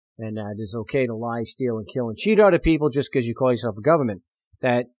class, and that it's okay to lie, steal, and kill and cheat other people just because you call yourself a government.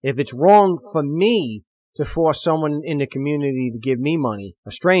 That if it's wrong for me to force someone in the community to give me money,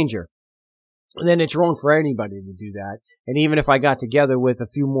 a stranger, then it's wrong for anybody to do that. And even if I got together with a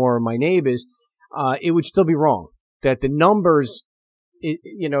few more of my neighbors, it would still be wrong. That the numbers,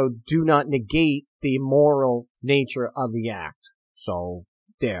 do not negate the moral nature of the act. So,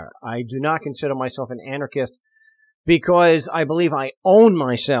 there. I do not consider myself an anarchist because I believe I own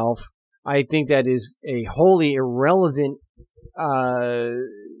myself. I think that is a wholly irrelevant, an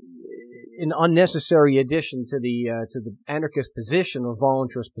unnecessary addition to the anarchist position or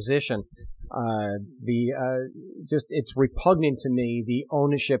voluntarist position. It's repugnant to me, the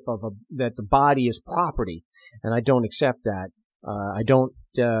ownership of that the body is property, and I don't accept that.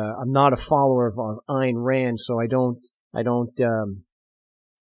 I'm not a follower of Ayn Rand, so I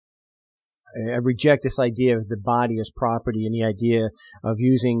reject this idea of the body as property and the idea of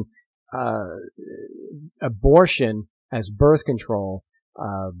using, abortion as birth control.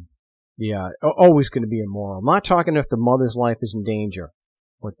 Always going to be immoral. I'm not talking if the mother's life is in danger.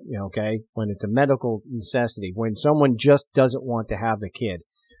 Okay? When it's a medical necessity. When someone just doesn't want to have the kid.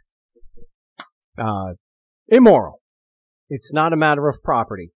 Immoral. It's not a matter of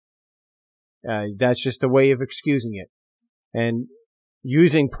property. That's just a way of excusing it. And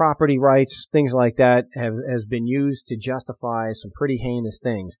using property rights, things like that, has been used to justify some pretty heinous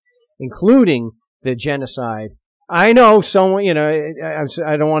things, including the genocide. I know someone,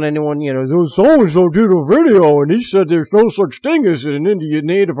 I don't want anyone, so-and-so did a video and he said there's no such thing as an Indian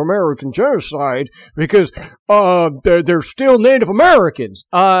Native American genocide because, they're still Native Americans.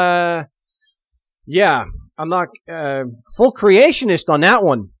 Yeah, I'm not, full creationist on that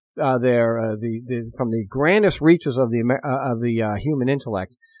one, from the grandest reaches of the human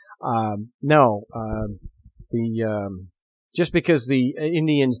intellect. Just because the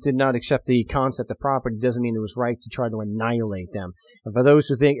Indians did not accept the concept of property doesn't mean it was right to try to annihilate them. And for those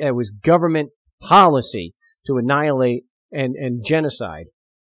who think it was government policy to annihilate and genocide,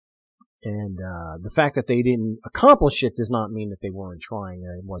 And the fact that they didn't accomplish it does not mean that they weren't trying.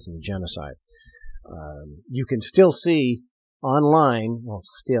 It wasn't a genocide. You can still see online,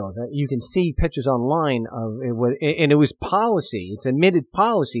 you can see pictures online of it, and it was policy. It's admitted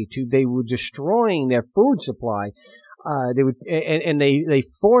policy they were destroying their food supply. They would, and they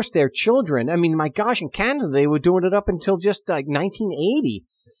forced their children. I mean, my gosh, in Canada, they were doing it up until just like 1980.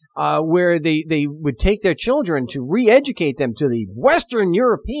 Where they would take their children to re-educate them to the Western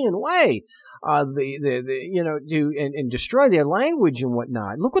European way, and destroy their language and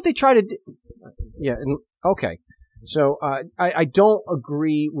whatnot. Look what they try to do. Yeah. Okay. So, I don't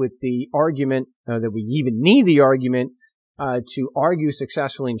agree with the argument, that we even need the argument, to argue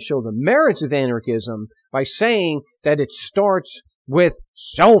successfully and show the merits of anarchism by saying that it starts with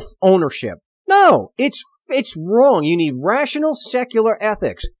self-ownership. No, it's wrong. You need rational secular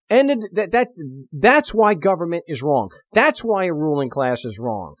ethics. And that's why government is wrong. That's why a ruling class is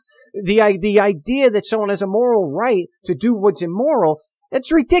wrong. The idea that someone has a moral right to do what's immoral,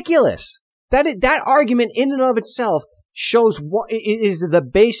 that's ridiculous. That argument in and of itself shows what is the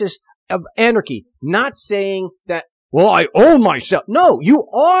basis of anarchy. Not saying that, well, I own myself. No, you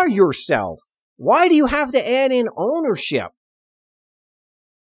are yourself. Why do you have to add in ownership?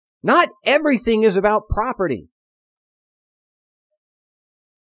 Not everything is about property.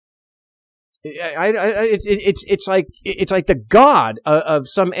 It's like the god of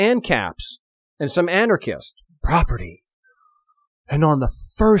some ANCAPs and some anarchists. Property. And on the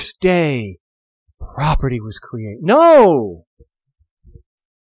first day, property was created. No!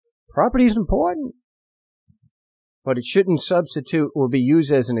 Property is important. But it shouldn't substitute or be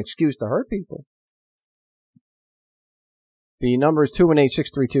used as an excuse to hurt people. The number is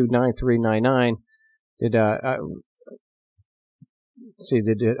 218-632-9399. Did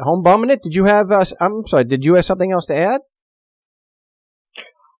Home Bumming It? Did you have, I'm sorry, did you have something else to add?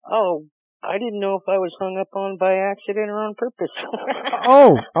 Oh, I didn't know if I was hung up on by accident or on purpose.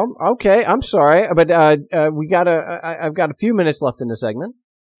 Okay. I'm sorry, but I've got a few minutes left in the segment.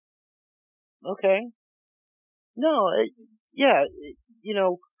 Okay. No, yeah,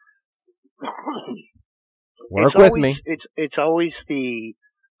 Work with me. It's always the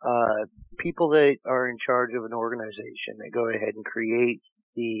people that are in charge of an organization that go ahead and create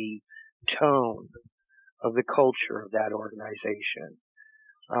the tone of the culture of that organization.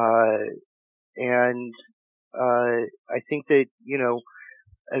 And I think that,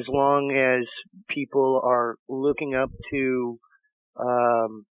 as long as people are looking up to,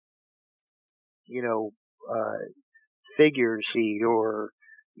 figures, or,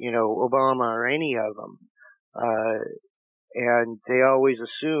 Obama or any of them, and we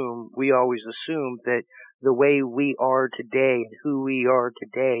always assume that the way we are today and who we are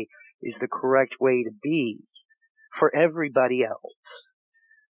today is the correct way to be for everybody else.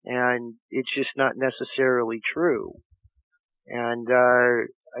 And it's just not necessarily true. And,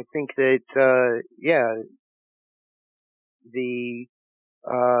 I think that,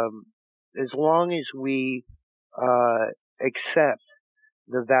 as long as we, accept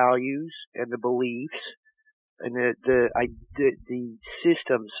the values and the beliefs and the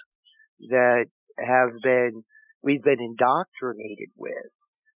systems that we've been indoctrinated with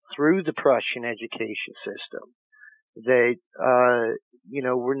through the Prussian education system, that,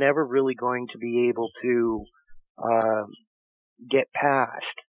 we're never really going to be able to, get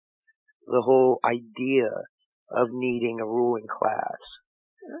past the whole idea of needing a ruling class.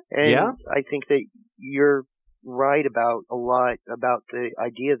 And yeah. I think that you're right about the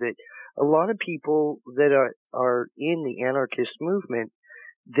idea that a lot of people that are in the anarchist movement,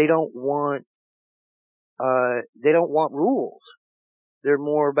 they don't want rules. They're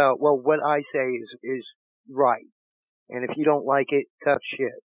more about, well, what I say is right. And if you don't like it, tough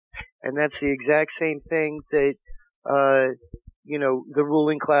shit. And that's the exact same thing that, the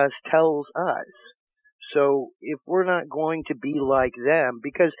ruling class tells us. So if we're not going to be like them,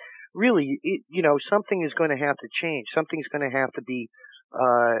 because really, something is going to have to change. Something's going to have to be,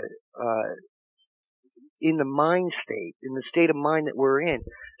 in the mind state, in the state of mind that we're in,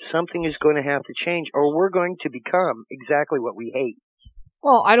 something is going to have to change, or we're going to become exactly what we hate.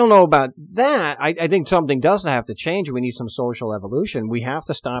 Well, I don't know about that. I think something does have to change. We need some social evolution. We have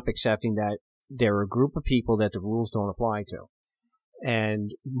to stop accepting that there are a group of people that the rules don't apply to,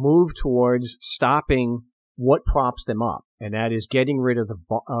 and move towards stopping what props them up, and that is getting rid of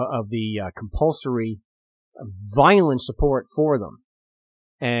the compulsory violent support for them,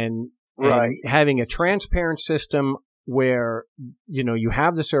 and having a transparent system where you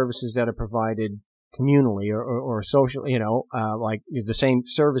have the services that are provided communally or social, like the same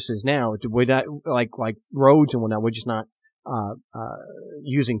services now, like roads and whatnot. We're just not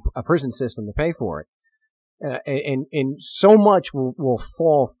using a prison system to pay for it. And so much will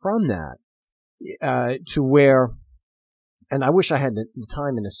fall from that, to where, and I wish I had the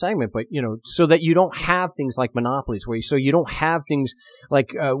time in the segment, but, so that you don't have things like monopolies, so you don't have things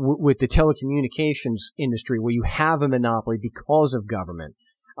like, with the telecommunications industry, where you have a monopoly because of government,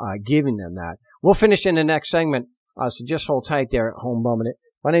 giving them that. We'll finish in the next segment, so just hold tight there at home, bumming it.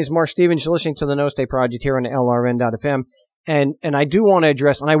 My name is Mark Stevens. You're listening to the No State Project here on the LRN.FM. And I do want to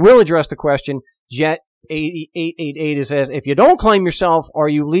address, and I will address the question, Jet 8888 is, if you don't claim yourself, are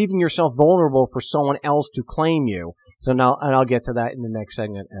you leaving yourself vulnerable for someone else to claim you? So now, and I'll get to that in the next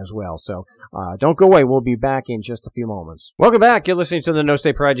segment as well. So, don't go away. We'll be back in just a few moments. Welcome back. You're listening to the No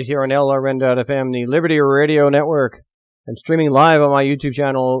State Project here on LRN.FM, the Liberty Radio Network, and streaming live on my YouTube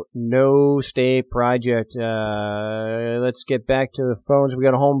channel, No State Project. Let's get back to the phones. We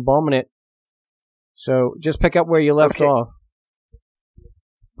got a home bumming it. So just pick up where you left off.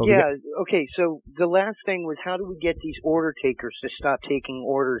 Yeah, okay, so the last thing was, how do we get these order takers to stop taking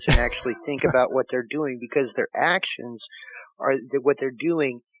orders and actually think about what they're doing? Because their actions what they're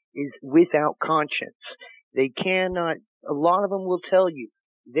doing is without conscience. They cannot, a lot of them will tell you,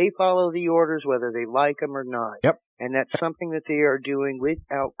 they follow the orders whether they like them or not. Yep. And that's something that they are doing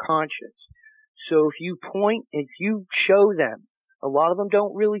without conscience. So if you show them, a lot of them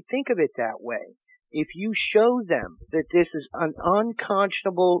don't really think of it that way. If you show them that this is an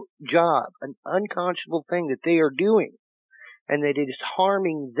unconscionable job, an unconscionable thing that they are doing, and that it is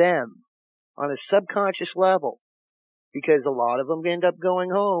harming them on a subconscious level, because a lot of them end up going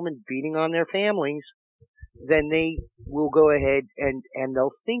home and beating on their families, then they will go ahead and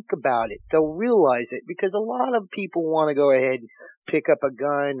they'll think about it. They'll realize it, because a lot of people want to go ahead and pick up a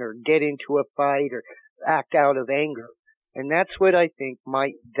gun or get into a fight or act out of anger. And that's what I think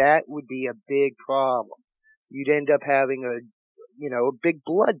that would be a big problem. You'd end up having a big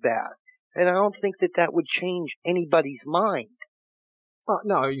bloodbath. And I don't think that would change anybody's mind.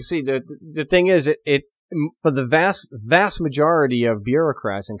 No, you see, the thing is, it for the vast majority of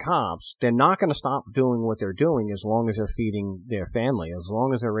bureaucrats and cops, they're not going to stop doing what they're doing as long as they're feeding their family, as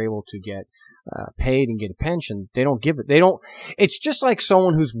long as they're able to get paid and get a pension. They don't give it. It's just like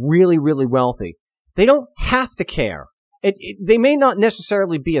someone who's really, really wealthy. They don't have to care. They may not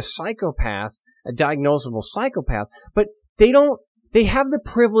necessarily be a psychopath, a diagnosable psychopath, but they have the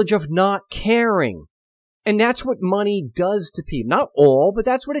privilege of not caring. And that's what money does to people. Not all, but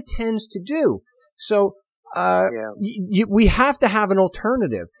that's what it tends to do. So, we have to have an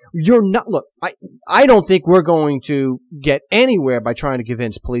alternative. Look, I don't think we're going to get anywhere by trying to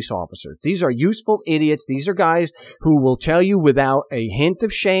convince police officers. These are useful idiots. These are guys who will tell you without a hint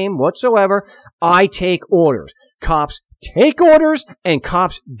of shame whatsoever, I take orders. Cops take orders and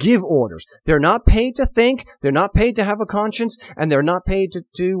cops give orders. They're not paid to think. They're not paid to have a conscience, and they're not paid to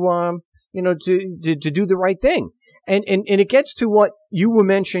do the right thing. And it gets to what you were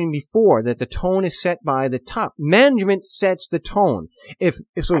mentioning before, that the tone is set by the top. Management sets the tone.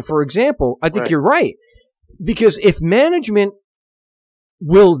 So for example, I think you're right. Because if management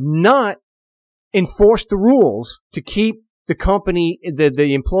will not enforce the rules to keep the company,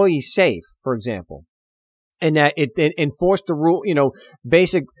 the employees safe, for example, and that it enforce the rule,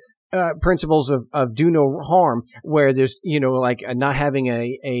 basic principles of do no harm, where there's, like not having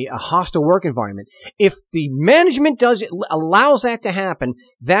a hostile work environment. If the management allows that to happen,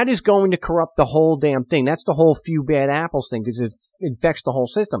 that is going to corrupt the whole damn thing. That's the whole few bad apples thing, because it infects the whole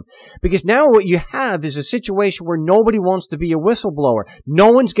system. Because now what you have is a situation where nobody wants to be a whistleblower.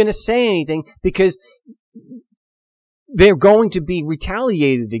 No one's going to say anything because they're going to be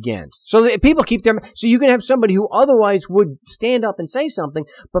retaliated against. So that people keep so you can have somebody who otherwise would stand up and say something,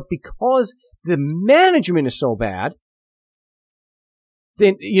 but because the management is so bad,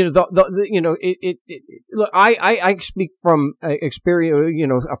 then, look, I speak from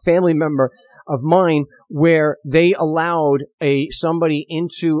experience, a family member of mine where they allowed somebody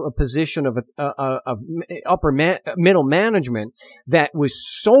into a position of middle management that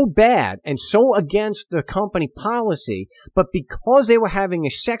was so bad and so against the company policy, but because they were having a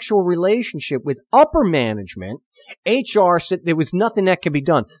sexual relationship with upper management, HR said there was nothing that could be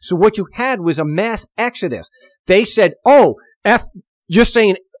done. So what you had was a mass exodus. They said, you're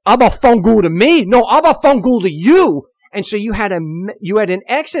saying I'm a fungal to me? No, I'm a fungal to you. And so you had an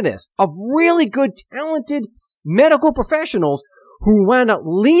exodus of really good, talented medical professionals who wound up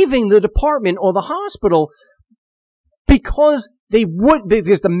leaving the department or the hospital because the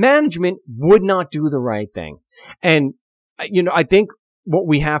management would not do the right thing. And, I think what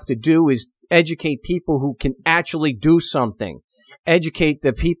we have to do is educate people who can actually do something. Educate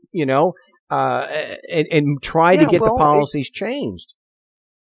the people, and try to get the policies changed.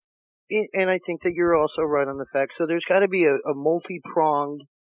 And I think that you're also right on the fact. So there's got to be a multi-pronged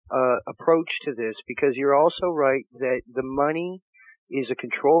approach to this, because you're also right that the money is a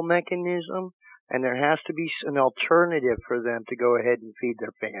control mechanism, and there has to be an alternative for them to go ahead and feed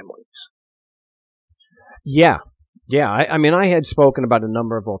their families. Yeah. I mean, I had spoken about a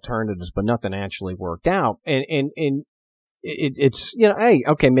number of alternatives, but nothing actually worked out. And it's, hey,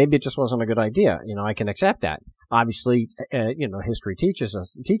 okay, maybe it just wasn't a good idea. I can accept that. Obviously, history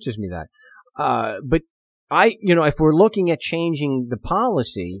teaches me that. But if we're looking at changing the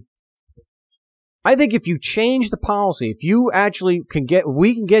policy, I think if you change the policy, if you actually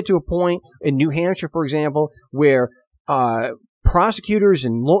we can get to a point in New Hampshire, for example, where, prosecutors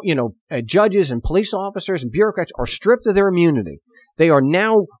and, judges and police officers and bureaucrats are stripped of their immunity. They are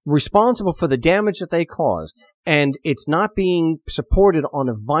now responsible for the damage that they cause, and it's not being supported on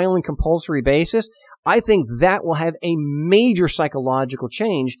a violent, compulsory basis. I think that will have a major psychological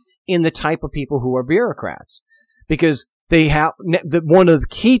change in the type of people who are bureaucrats, because they have one of the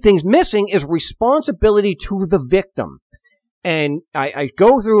key things missing is responsibility to the victim. And I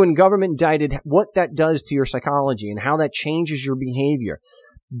go through in Government Indicted what that does to your psychology and how that changes your behavior.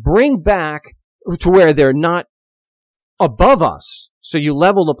 Bring back to where they're not above us. So you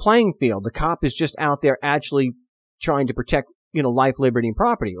level the playing field. The cop is just out there actually trying to protect, life, liberty, and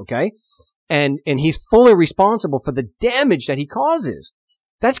property, okay? And he's fully responsible for the damage that he causes.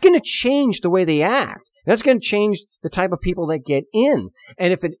 That's going to change the way they act. That's going to change the type of people that get in.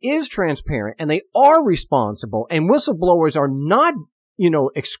 And if it is transparent and they are responsible and whistleblowers are not,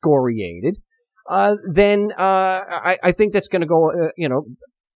 excoriated, then I think that's going to go,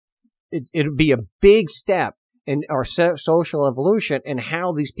 it'll be a big step in our social evolution and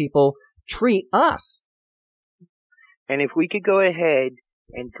how these people treat us. And if we could go ahead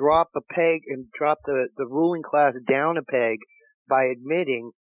and drop a peg and drop the ruling class down a peg by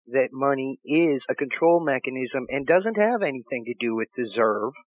admitting that money is a control mechanism and doesn't have anything to do with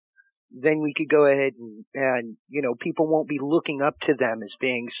deserve, then we could go ahead and people won't be looking up to them as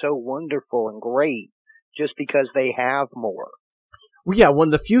being so wonderful and great just because they have more. Well, yeah, one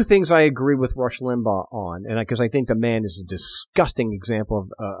of the few things I agree with Rush Limbaugh on, and because I think the man is a disgusting example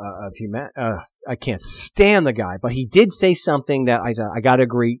of humanity. I can't stand the guy, but he did say something that I got to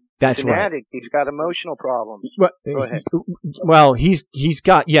agree. That's right. Addict. He's got emotional problems. Well, go ahead. Well, he's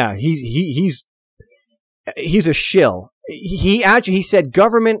a shill. He said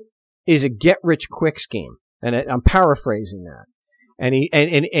government is a get rich quick scheme, and I'm paraphrasing that. And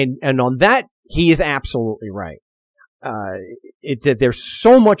on that he is absolutely right. That there's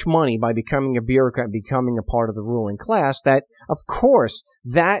so much money by becoming a bureaucrat, becoming a part of the ruling class, that of course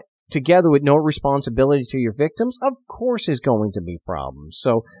that together with no responsibility to your victims, of course is going to be problems.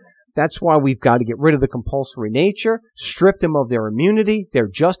 So that's why we've got to get rid of the compulsory nature, strip them of their immunity. They're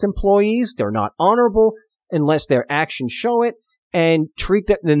just employees. They're not honorable unless their actions show it, and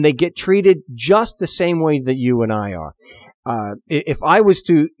then they get treated just the same way that you and I are. If I was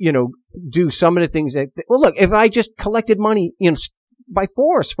to, do some of the things look, if I just collected money, by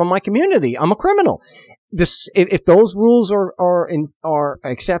force from my community, I'm a criminal. If those rules are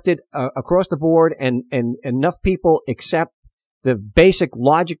accepted across the board, and enough people accept the basic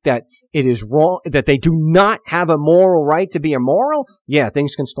logic that it is wrong, that they do not have a moral right to be immoral, yeah,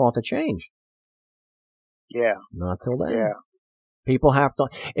 things can start to change. Yeah. Not till then. Yeah. People have to,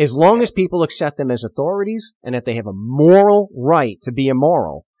 as long as people accept them as authorities and that they have a moral right to be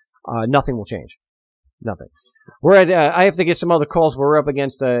immoral, nothing will change. Nothing. We're at, I have to get some other calls. We're up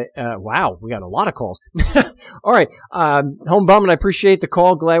against, wow, we got a lot of calls. All right. Home Bum, and I appreciate the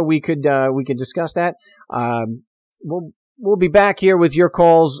call. Glad we could discuss that. We'll be back here with your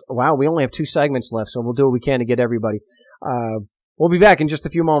calls. Wow, we only have 2 segments left, so we'll do what we can to get everybody. We'll be back in just a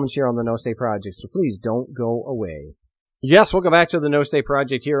few moments here on the No State Project, so please don't go away. Yes, welcome back to the No State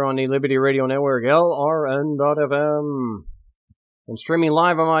Project here on the Liberty Radio Network, LRN.FM, and streaming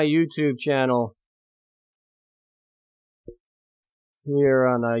live on my YouTube channel. Here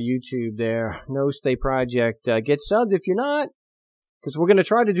on YouTube there, No State Project. Get subbed if you're not, because we're going to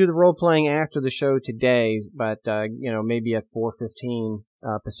try to do the role-playing after the show today, but, maybe at 4:15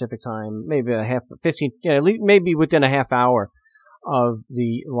 Pacific time, maybe maybe within a half hour of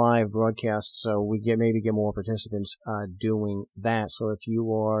the live broadcast, so we maybe get more participants doing that. So if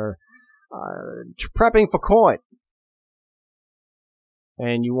you are prepping for court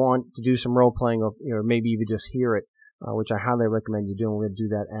and you want to do some role-playing, or maybe even just hear it, which I highly recommend you doing, we're going to do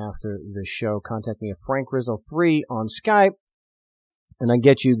that after the show. Contact me at FrankRizzo3 on Skype, and I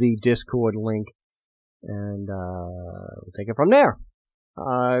get you the Discord link, and we'll take it from there.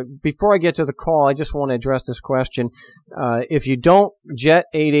 Before I get to the call, I just want to address this question. If you don't, Jet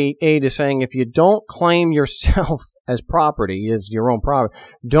 888 is saying, if you don't claim yourself as property, as your own property,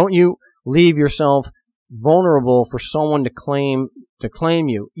 don't you leave yourself vulnerable for someone to claim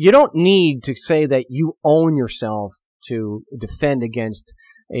you? You don't need to say that you own yourself to defend against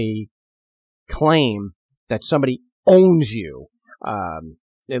a claim that somebody owns you.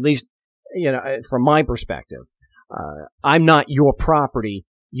 At least, from my perspective. I'm not your property.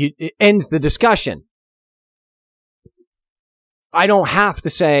 It ends the discussion. I don't have to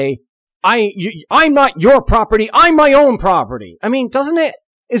say, I'm not your property, I'm my own property. I mean,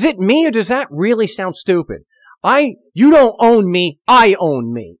 is it me, or does that really sound stupid? You don't own me, I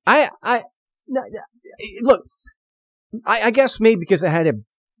own me. Look, I guess maybe because I had to,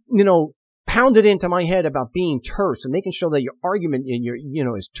 pound it into my head about being terse and making sure that your argument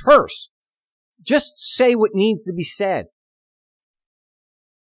is terse. Just say what needs to be said.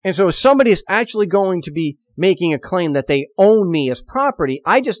 And so if somebody is actually going to be making a claim that they own me as property,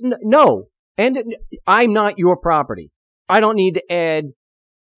 I just, no. And I'm not your property. I don't need to add,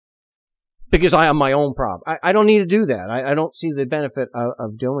 because I am my own property. I don't need to do that. I don't see the benefit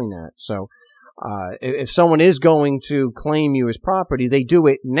of doing that. So, if someone is going to claim you as property, they do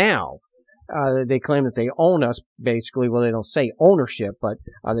it now. They claim that they own us, basically. Well, they don't say ownership, but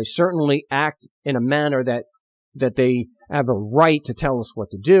they certainly act in a manner that they have a right to tell us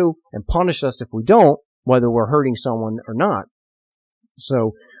what to do and punish us if we don't, whether we're hurting someone or not.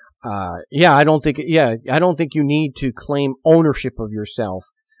 So, I don't think you need to claim ownership of yourself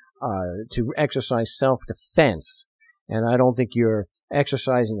to exercise self-defense. And I don't think your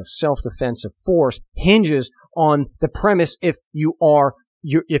exercising of self-defensive force hinges on the premise if you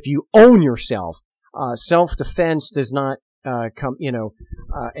own yourself. Self-defense does not come,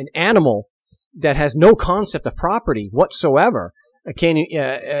 an animal that has no concept of property whatsoever can't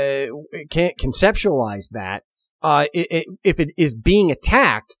conceptualize that. If it is being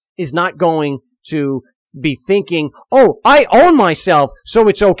attacked, is not going to be thinking, oh, I own myself, so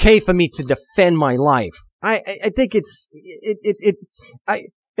it's okay for me to defend my life. I think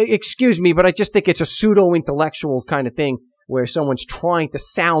excuse me, but I just think it's a pseudo-intellectual kind of thing where someone's trying to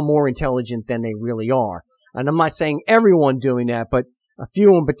sound more intelligent than they really are. And I'm not saying everyone doing that, but a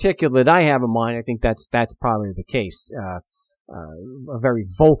few in particular that I have in mind, I think that's probably the case. A very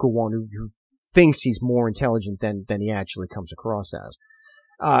vocal one who thinks he's more intelligent than he actually comes across as.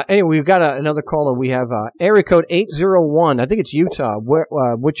 Anyway, we've got another caller. We have area code 801. I think it's Utah.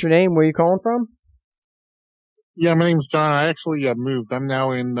 What's your name? Where are you calling from? Yeah, my name's John. I actually moved. I'm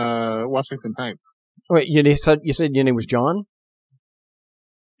now in Washington Heights. Wait, you said your name was John?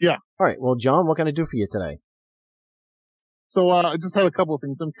 Yeah. All right. Well, John, what can I do for you today? So I just had a couple of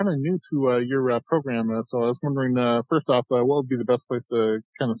things. I'm kind of new to your program, so I was wondering, first off, what would be the best place to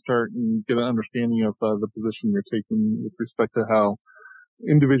kind of start and get an understanding of the position you're taking with respect to how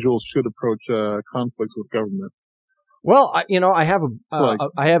individuals should approach conflicts with government? Well, I have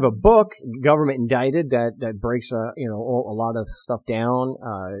a book, Government Indicted, that breaks a lot of stuff down.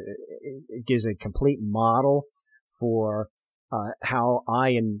 It gives a complete model for how I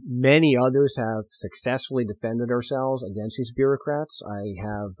and many others have successfully defended ourselves against these bureaucrats. I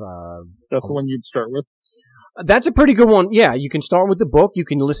have that's the one you'd start with. That's a pretty good one. Yeah, you can start with the book. You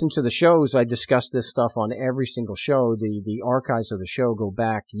can listen to the shows. I discuss this stuff on every single show. The archives of the show go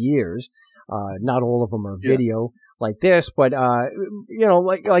back years. Not all of them are video like this, but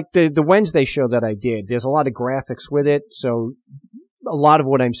like the Wednesday show that I did. There's a lot of graphics with it, so a lot of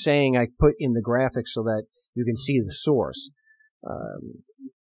what I'm saying I put in the graphics so that you can see the source. I'm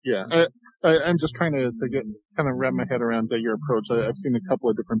just trying to get kind of wrap my head around your approach. I've seen a couple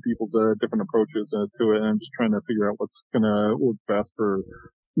of different people's different approaches to it, and I'm just trying to figure out what's gonna work best for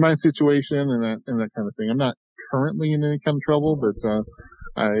my situation and that kind of thing. I'm not currently in any kind of trouble, but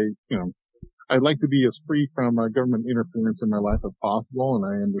I'd like to be as free from government interference in my life as possible, and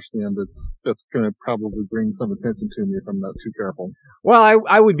I understand that that's going to probably bring some attention to me if I'm not too careful. Well,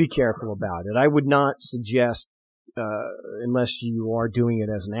 I would be careful about it. I would not suggest, unless you are doing it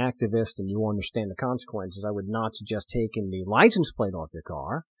as an activist and you understand the consequences, I would not suggest taking the license plate off your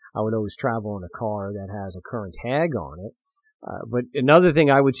car. I would always travel in a car that has a current tag on it. But another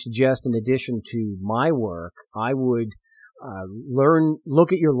thing I would suggest, in addition to my work, I would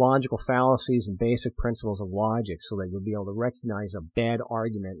look at your logical fallacies and basic principles of logic so that you'll be able to recognize a bad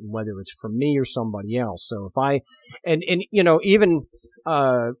argument, whether it's from me or somebody else. So if even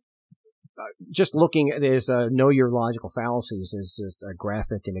just looking at this, know your logical fallacies is a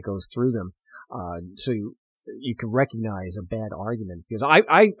graphic and it goes through them. So you can recognize a bad argument. Because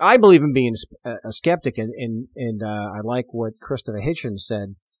I believe in being a skeptic, and I like what Christopher Hitchens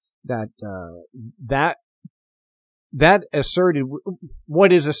said, that that asserted,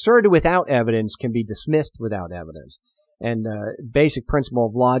 what is asserted without evidence can be dismissed without evidence. And basic principle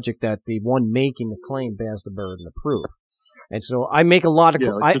of logic that the one making the claim bears the burden of proof. And so I make a lot of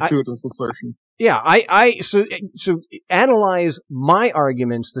so analyze my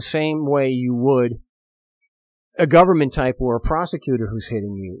arguments the same way you would a government type or a prosecutor who's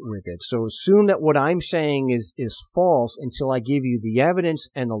hitting you with it. So assume that what I'm saying is false until I give you the evidence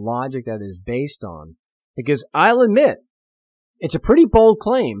and the logic that it is based on. Because I'll admit, it's a pretty bold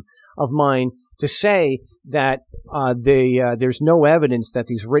claim of mine to say that there's no evidence that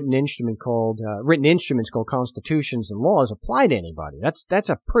these written instruments called constitutions and laws apply to anybody. That's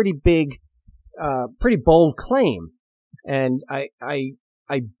a pretty big, pretty bold claim. And I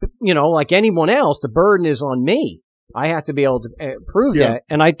like anyone else, the burden is on me. I have to be able to prove that,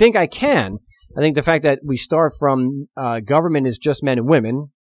 and I think I can. I think the fact that we start from government is just men and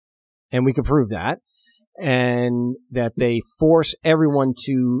women, and we can prove that. And that they force everyone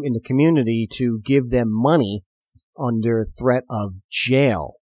in the community to give them money under threat of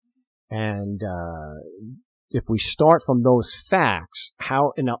jail. And if we start from those facts,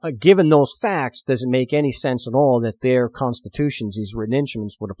 given those facts, does it make any sense at all that their constitutions, these written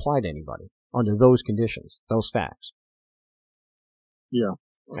instruments, would apply to anybody under those conditions, those facts? Yeah.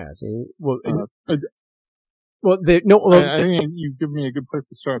 See, I think you've given me a good place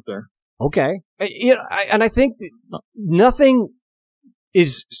to start there. Okay. And I think nothing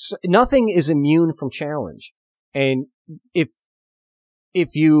is immune from challenge. And if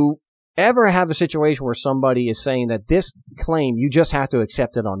you ever have a situation where somebody is saying that this claim, you just have to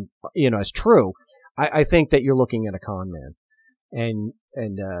accept it on, as true, I think that you're looking at a con man.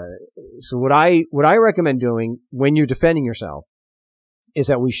 And so what I recommend doing when you're defending yourself is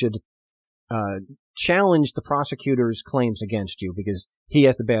that we should, challenge the prosecutor's claims against you, because he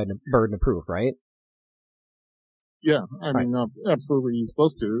has the burden of proof, right? Yeah, I mean, absolutely, he's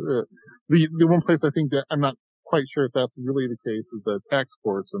supposed to. The one place I think that I'm not quite sure if that's really the case is the tax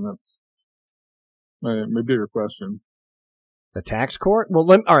courts, and that's my bigger question. The tax court? Well,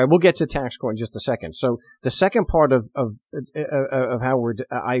 all right, we'll get to the tax court in just a second. So the second part of how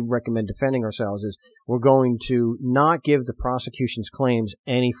I recommend defending ourselves is we're going to not give the prosecution's claims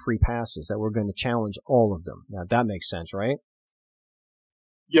any free passes, that we're going to challenge all of them. Now, that makes sense, right?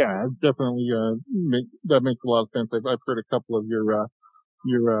 Yeah, definitely, that makes a lot of sense. I've heard a couple of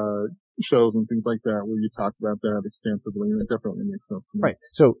your shows and things like that where you talk about that extensively, and it definitely makes sense to me. Right.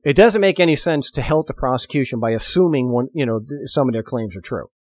 So it doesn't make any sense to help the prosecution by assuming some of their claims are true.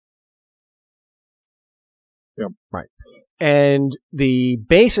 Yep. Right. And the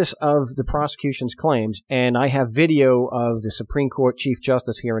basis of the prosecution's claims, and I have video of the Supreme Court Chief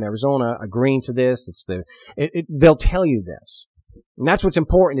Justice here in Arizona agreeing to this. They'll tell you this. And that's what's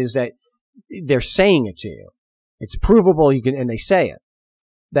important, is that they're saying it to you. It's provable, and they say it.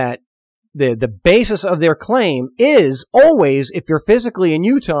 That the basis of their claim is always, if you're physically in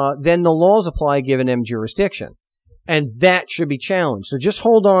Utah, then the laws apply giving them jurisdiction. And that should be challenged. So just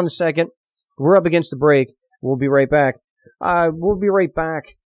hold on a second. We're up against the break. We'll be right back. We'll be right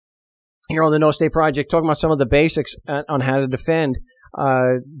back here on the No State Project, talking about some of the basics on how to defend.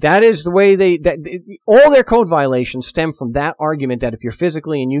 That is the way all their code violations stem from that argument that if you're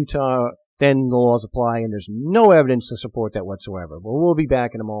physically in Utah, then the laws apply, and there's no evidence to support that whatsoever. But we'll be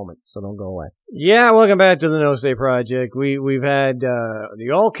back in a moment, so don't go away. Yeah, welcome back to the No State Project. We've had the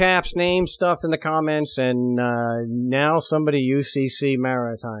all caps name stuff in the comments, and now somebody UCC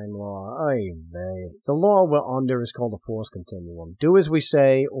maritime law. Oy vey. The law we're under is called the force continuum. Do as we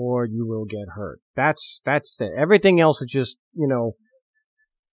say, or you will get hurt. That's it. Everything else is just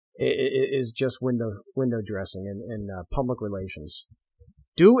is just window dressing and public relations.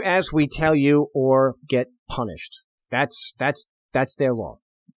 Do as we tell you or get punished. That's their law.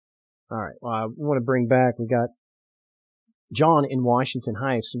 All right. I want to bring back, we got John in Washington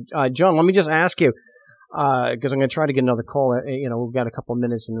Heights. John, let me just ask you, because I'm going to try to get another caller. We've got a couple of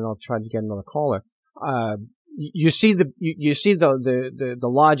minutes, and then I'll try to get another caller. You see the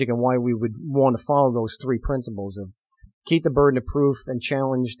logic and why we would want to follow those three principles of keep the burden of proof and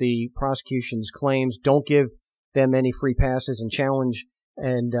challenge the prosecution's claims. Don't give them any free passes, and challenge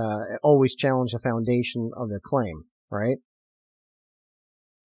and always challenge the foundation of their claim, right?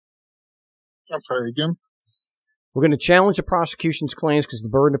 I'm sorry, again? We're going to challenge the prosecution's claims because the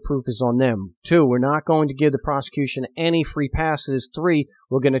burden of proof is on them. 2, we're not going to give the prosecution any free passes. 3,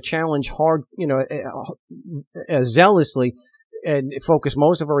 we're going to challenge hard, zealously, and focus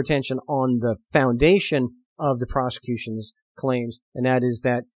most of our attention on the foundation of the prosecution's claims, and that is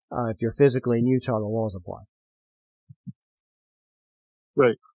that if you're physically in Utah, the laws apply.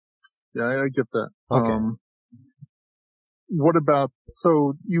 Right. Yeah, I get that. Okay. What about,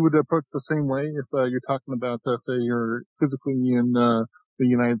 so you would approach the same way if you're talking about, say, you're physically in the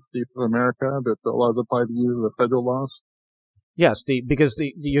United States of America, that the laws apply to you, the federal laws? Yes, because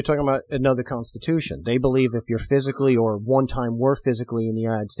you're talking about another constitution. They believe if you're physically or one time were physically in the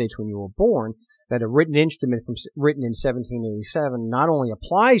United States when you were born, that a written instrument written in 1787 not only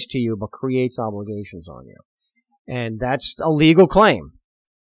applies to you, but creates obligations on you. And that's a legal claim.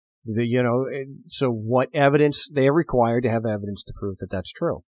 So what evidence they are required to have evidence to prove that that's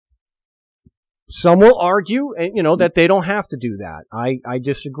true. Some will argue, that they don't have to do that. I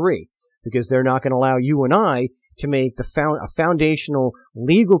disagree, because they're not going to allow you and I to make a foundational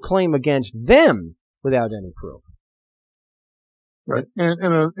legal claim against them without any proof. Right.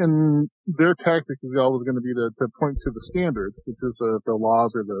 And their tactic is always going to be to point to the standards, which is the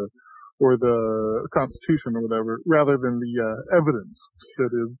laws or the Constitution or whatever, rather than the evidence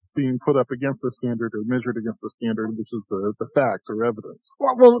that is being put up against the standard or measured against the standard, which is the facts or evidence.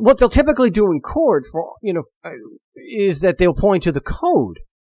 Well, what they'll typically do in court is that they'll point to the code.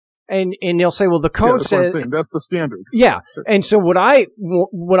 And they'll say, well, the code says that's the standard. Yeah. And so what I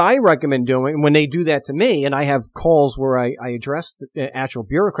recommend doing when they do that to me, and I have calls where I address the actual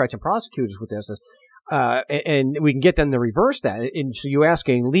bureaucrats and prosecutors with this, is, and we can get them to reverse that. And so you ask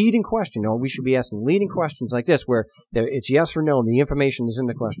a leading question. We should be asking leading questions like this, where it's yes or no, and the information is in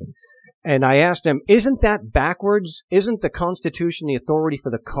the question. And I asked them, isn't that backwards? Isn't the Constitution the authority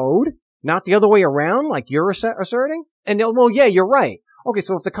for the code, not the other way around, like you're asserting? And they'll, well, yeah, you're right. Okay,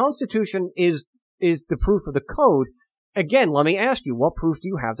 so if the Constitution is the proof of the code, again, let me ask you, what proof do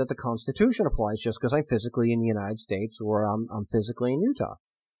you have that the Constitution applies just because I'm physically in the United States or I'm physically in Utah?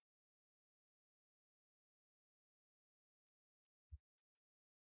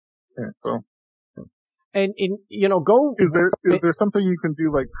 Yeah, so. And go. Is there something you can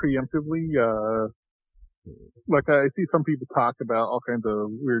do like preemptively? Like I see some people talk about all kinds of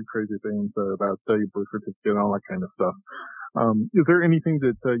weird, crazy things about your birth certificate and all that kind of stuff. Is there anything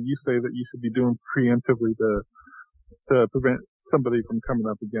that you say that you should be doing preemptively to prevent somebody from coming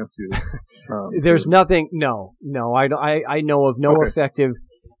up against you? There's nothing. No. I know of no effective.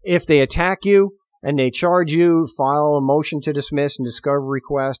 If they attack you and they charge you, file a motion to dismiss and discovery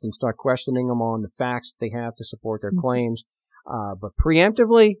request and start questioning them on the facts that they have to support their claims. But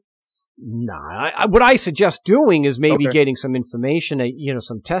preemptively, nah. What I suggest doing is maybe getting some information,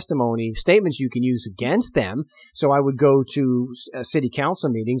 some testimony, statements you can use against them. So I would go to city council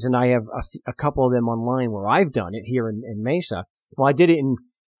meetings, and I have a couple of them online where I've done it here in Mesa. Well, I did it in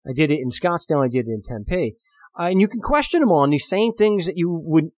Scottsdale, I did it in Tempe. And you can question them on these same things that you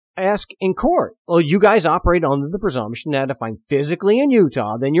would ask in court. Well, you guys operate under the presumption that if I'm physically in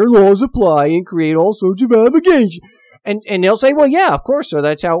Utah, then your laws apply and create all sorts of obligations. And they'll say, well, yeah, of course, sir,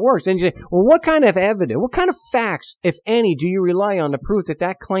 that's how it works. And you say, well, what kind of evidence, what kind of facts, if any, do you rely on to prove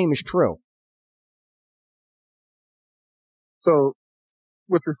that claim is true? So,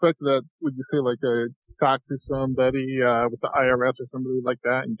 with respect to that, would you say talk to somebody with the IRS or somebody like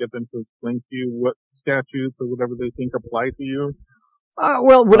that and get them to explain to you what statutes or whatever they think apply to you?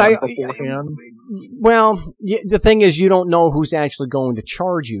 The thing is, you don't know who's actually going to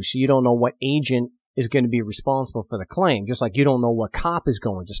charge you, so you don't know what agent is going to be responsible for the claim, just like you don't know what cop is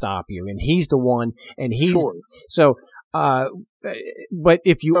going to stop you, and he's the one, and he's, sure. So, but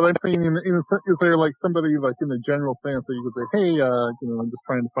if you... But I'm saying, is there like somebody like in the general sense that you could say, hey, I'm just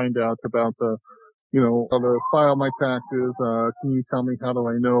trying to find out about how to file my taxes, can you tell me how do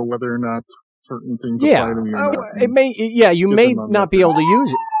I know whether or not certain things apply to me or not? You may not be able to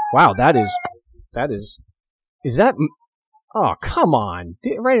use it. Wow, is that... Oh, come on.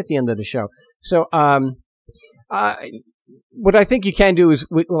 Right at the end of the show. So, what I think you can do is,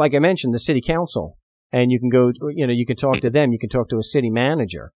 like I mentioned, the city council. And you can go, you can talk to them. You can talk to a city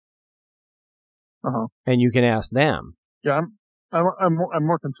manager. And you can ask them. Yeah, I'm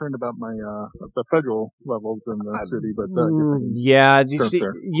more concerned about my, the federal levels than the city, but,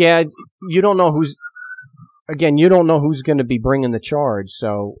 you don't know you don't know who's going to be bringing the charge.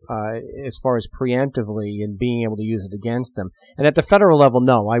 So, as far as preemptively and being able to use it against them. And at the federal level,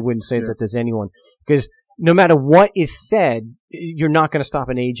 no, I wouldn't say that there's anyone, because no matter what is said, you're not going to stop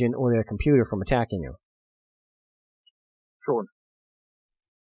an agent or their computer from attacking you. Sure.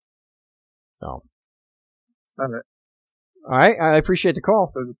 So. All right. All right. I appreciate the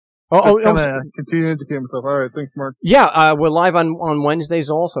call. Continue to educate myself. All right. Thanks, Mark. Yeah. We're live on Wednesdays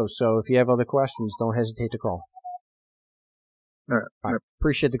also. So if you have other questions, don't hesitate to call. All right. All right.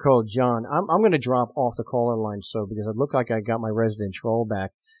 Appreciate the call, John. I'm going to drop off the caller line, because it looked like I got my resident troll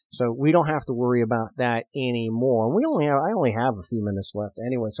back. So we don't have to worry about that anymore. I only have a few minutes left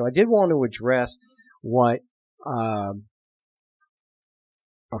anyway. So I did want to address what a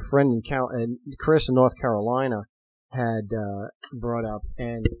friend Chris in North Carolina had brought up,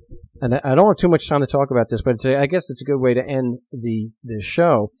 and I don't have too much time to talk about this, but I guess it's a good way to end the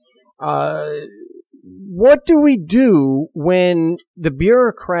show. What do we do when the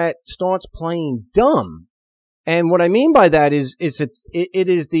bureaucrat starts playing dumb? And what I mean by that is it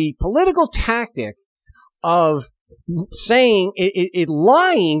is the political tactic of saying it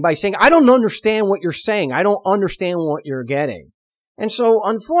lying by saying, I don't understand what you're saying. I don't understand what you're getting. And so,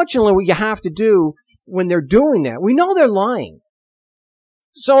 unfortunately, what you have to do when they're doing that, we know they're lying.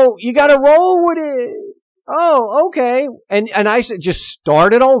 So you got to roll with it. Oh, okay. And I said, just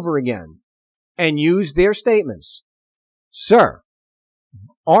start it over again and use their statements. Sir,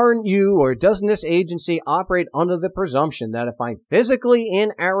 aren't you, or doesn't this agency operate under the presumption that if I'm physically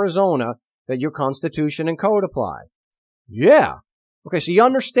in Arizona, that your Constitution and code apply? Yeah. Okay, so you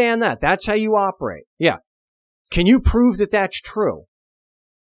understand that. That's how you operate. Yeah. Can you prove that that's true?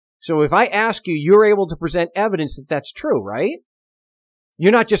 So if I ask you, you're able to present evidence that that's true, right?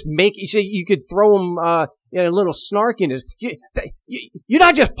 You're not just making, you could throw them a little snarkiness. You're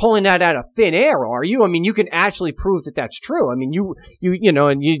not just pulling that out of thin air, are you? I mean, you can actually prove that that's true. I mean,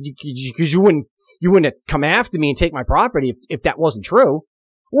 because you wouldn't come after me and take my property if that wasn't true.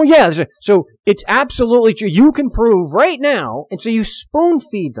 Well, yeah, so it's absolutely true. You can prove right now, and so you spoon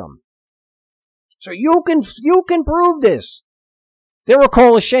feed them. So you can prove this. They were a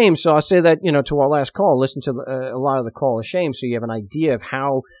call of shame, so I'll say that, to our last call, listen to a lot of the call of shame so you have an idea of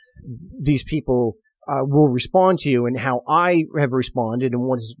how these people will respond to you and how I have responded and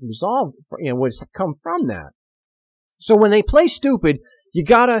what is resolved, what has come from that. So when they play stupid, you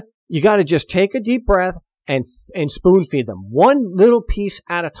gotta just take a deep breath and spoon feed them one little piece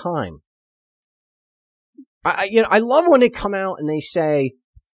at a time. I love when they come out and they say,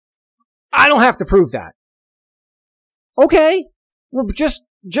 I don't have to prove that. Okay. Well, just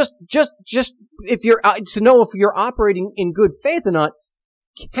if you're to know if you're operating in good faith or not,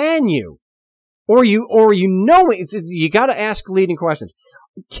 can you? Or you got to ask leading questions.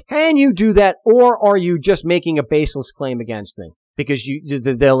 Can you do that, or are you just making a baseless claim against me because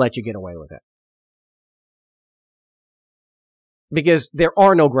they'll let you get away with it? Because there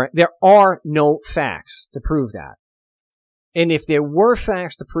are no facts to prove that. And if there were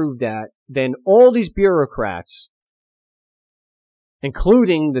facts to prove that, then all these bureaucrats,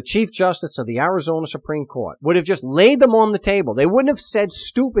 including the Chief Justice of the Arizona Supreme Court, would have just laid them on the table. They wouldn't have said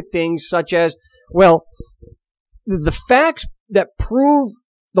stupid things such as, well, the facts that prove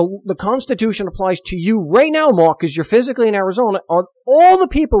the Constitution applies to you right now, Mark, because you're physically in Arizona, are all the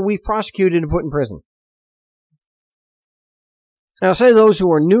people we've prosecuted and put in prison. And I'll say to those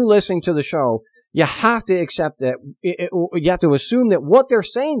who are new listening to the show, you have to accept that, you have to assume that what they're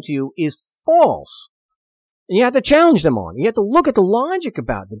saying to you is false. And you have to challenge them on it. You have to look at the logic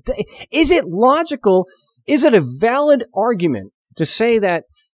about it. Is it logical? Is it a valid argument to say that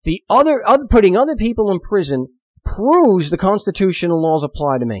the putting other people in prison proves the Constitution and laws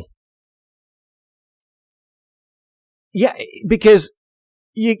apply to me? Yeah, because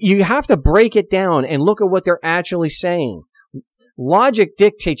you have to break it down and look at what they're actually saying. Logic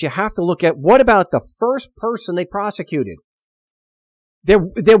dictates you have to look at what about the first person they prosecuted. There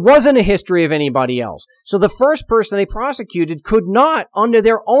wasn't a history of anybody else. So the first person they prosecuted could not, under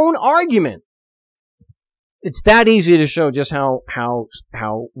their own argument. It's that easy to show just how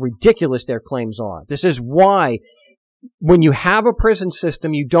ridiculous their claims are. This is why when you have a prison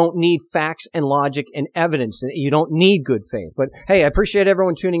system, you don't need facts and logic and evidence. You don't need good faith. But hey, I appreciate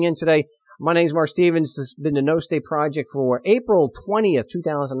everyone tuning in today. My name is Mark Stevens. This has been the No State Project for April 20th,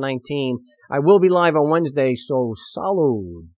 2019. I will be live on Wednesday, so salud.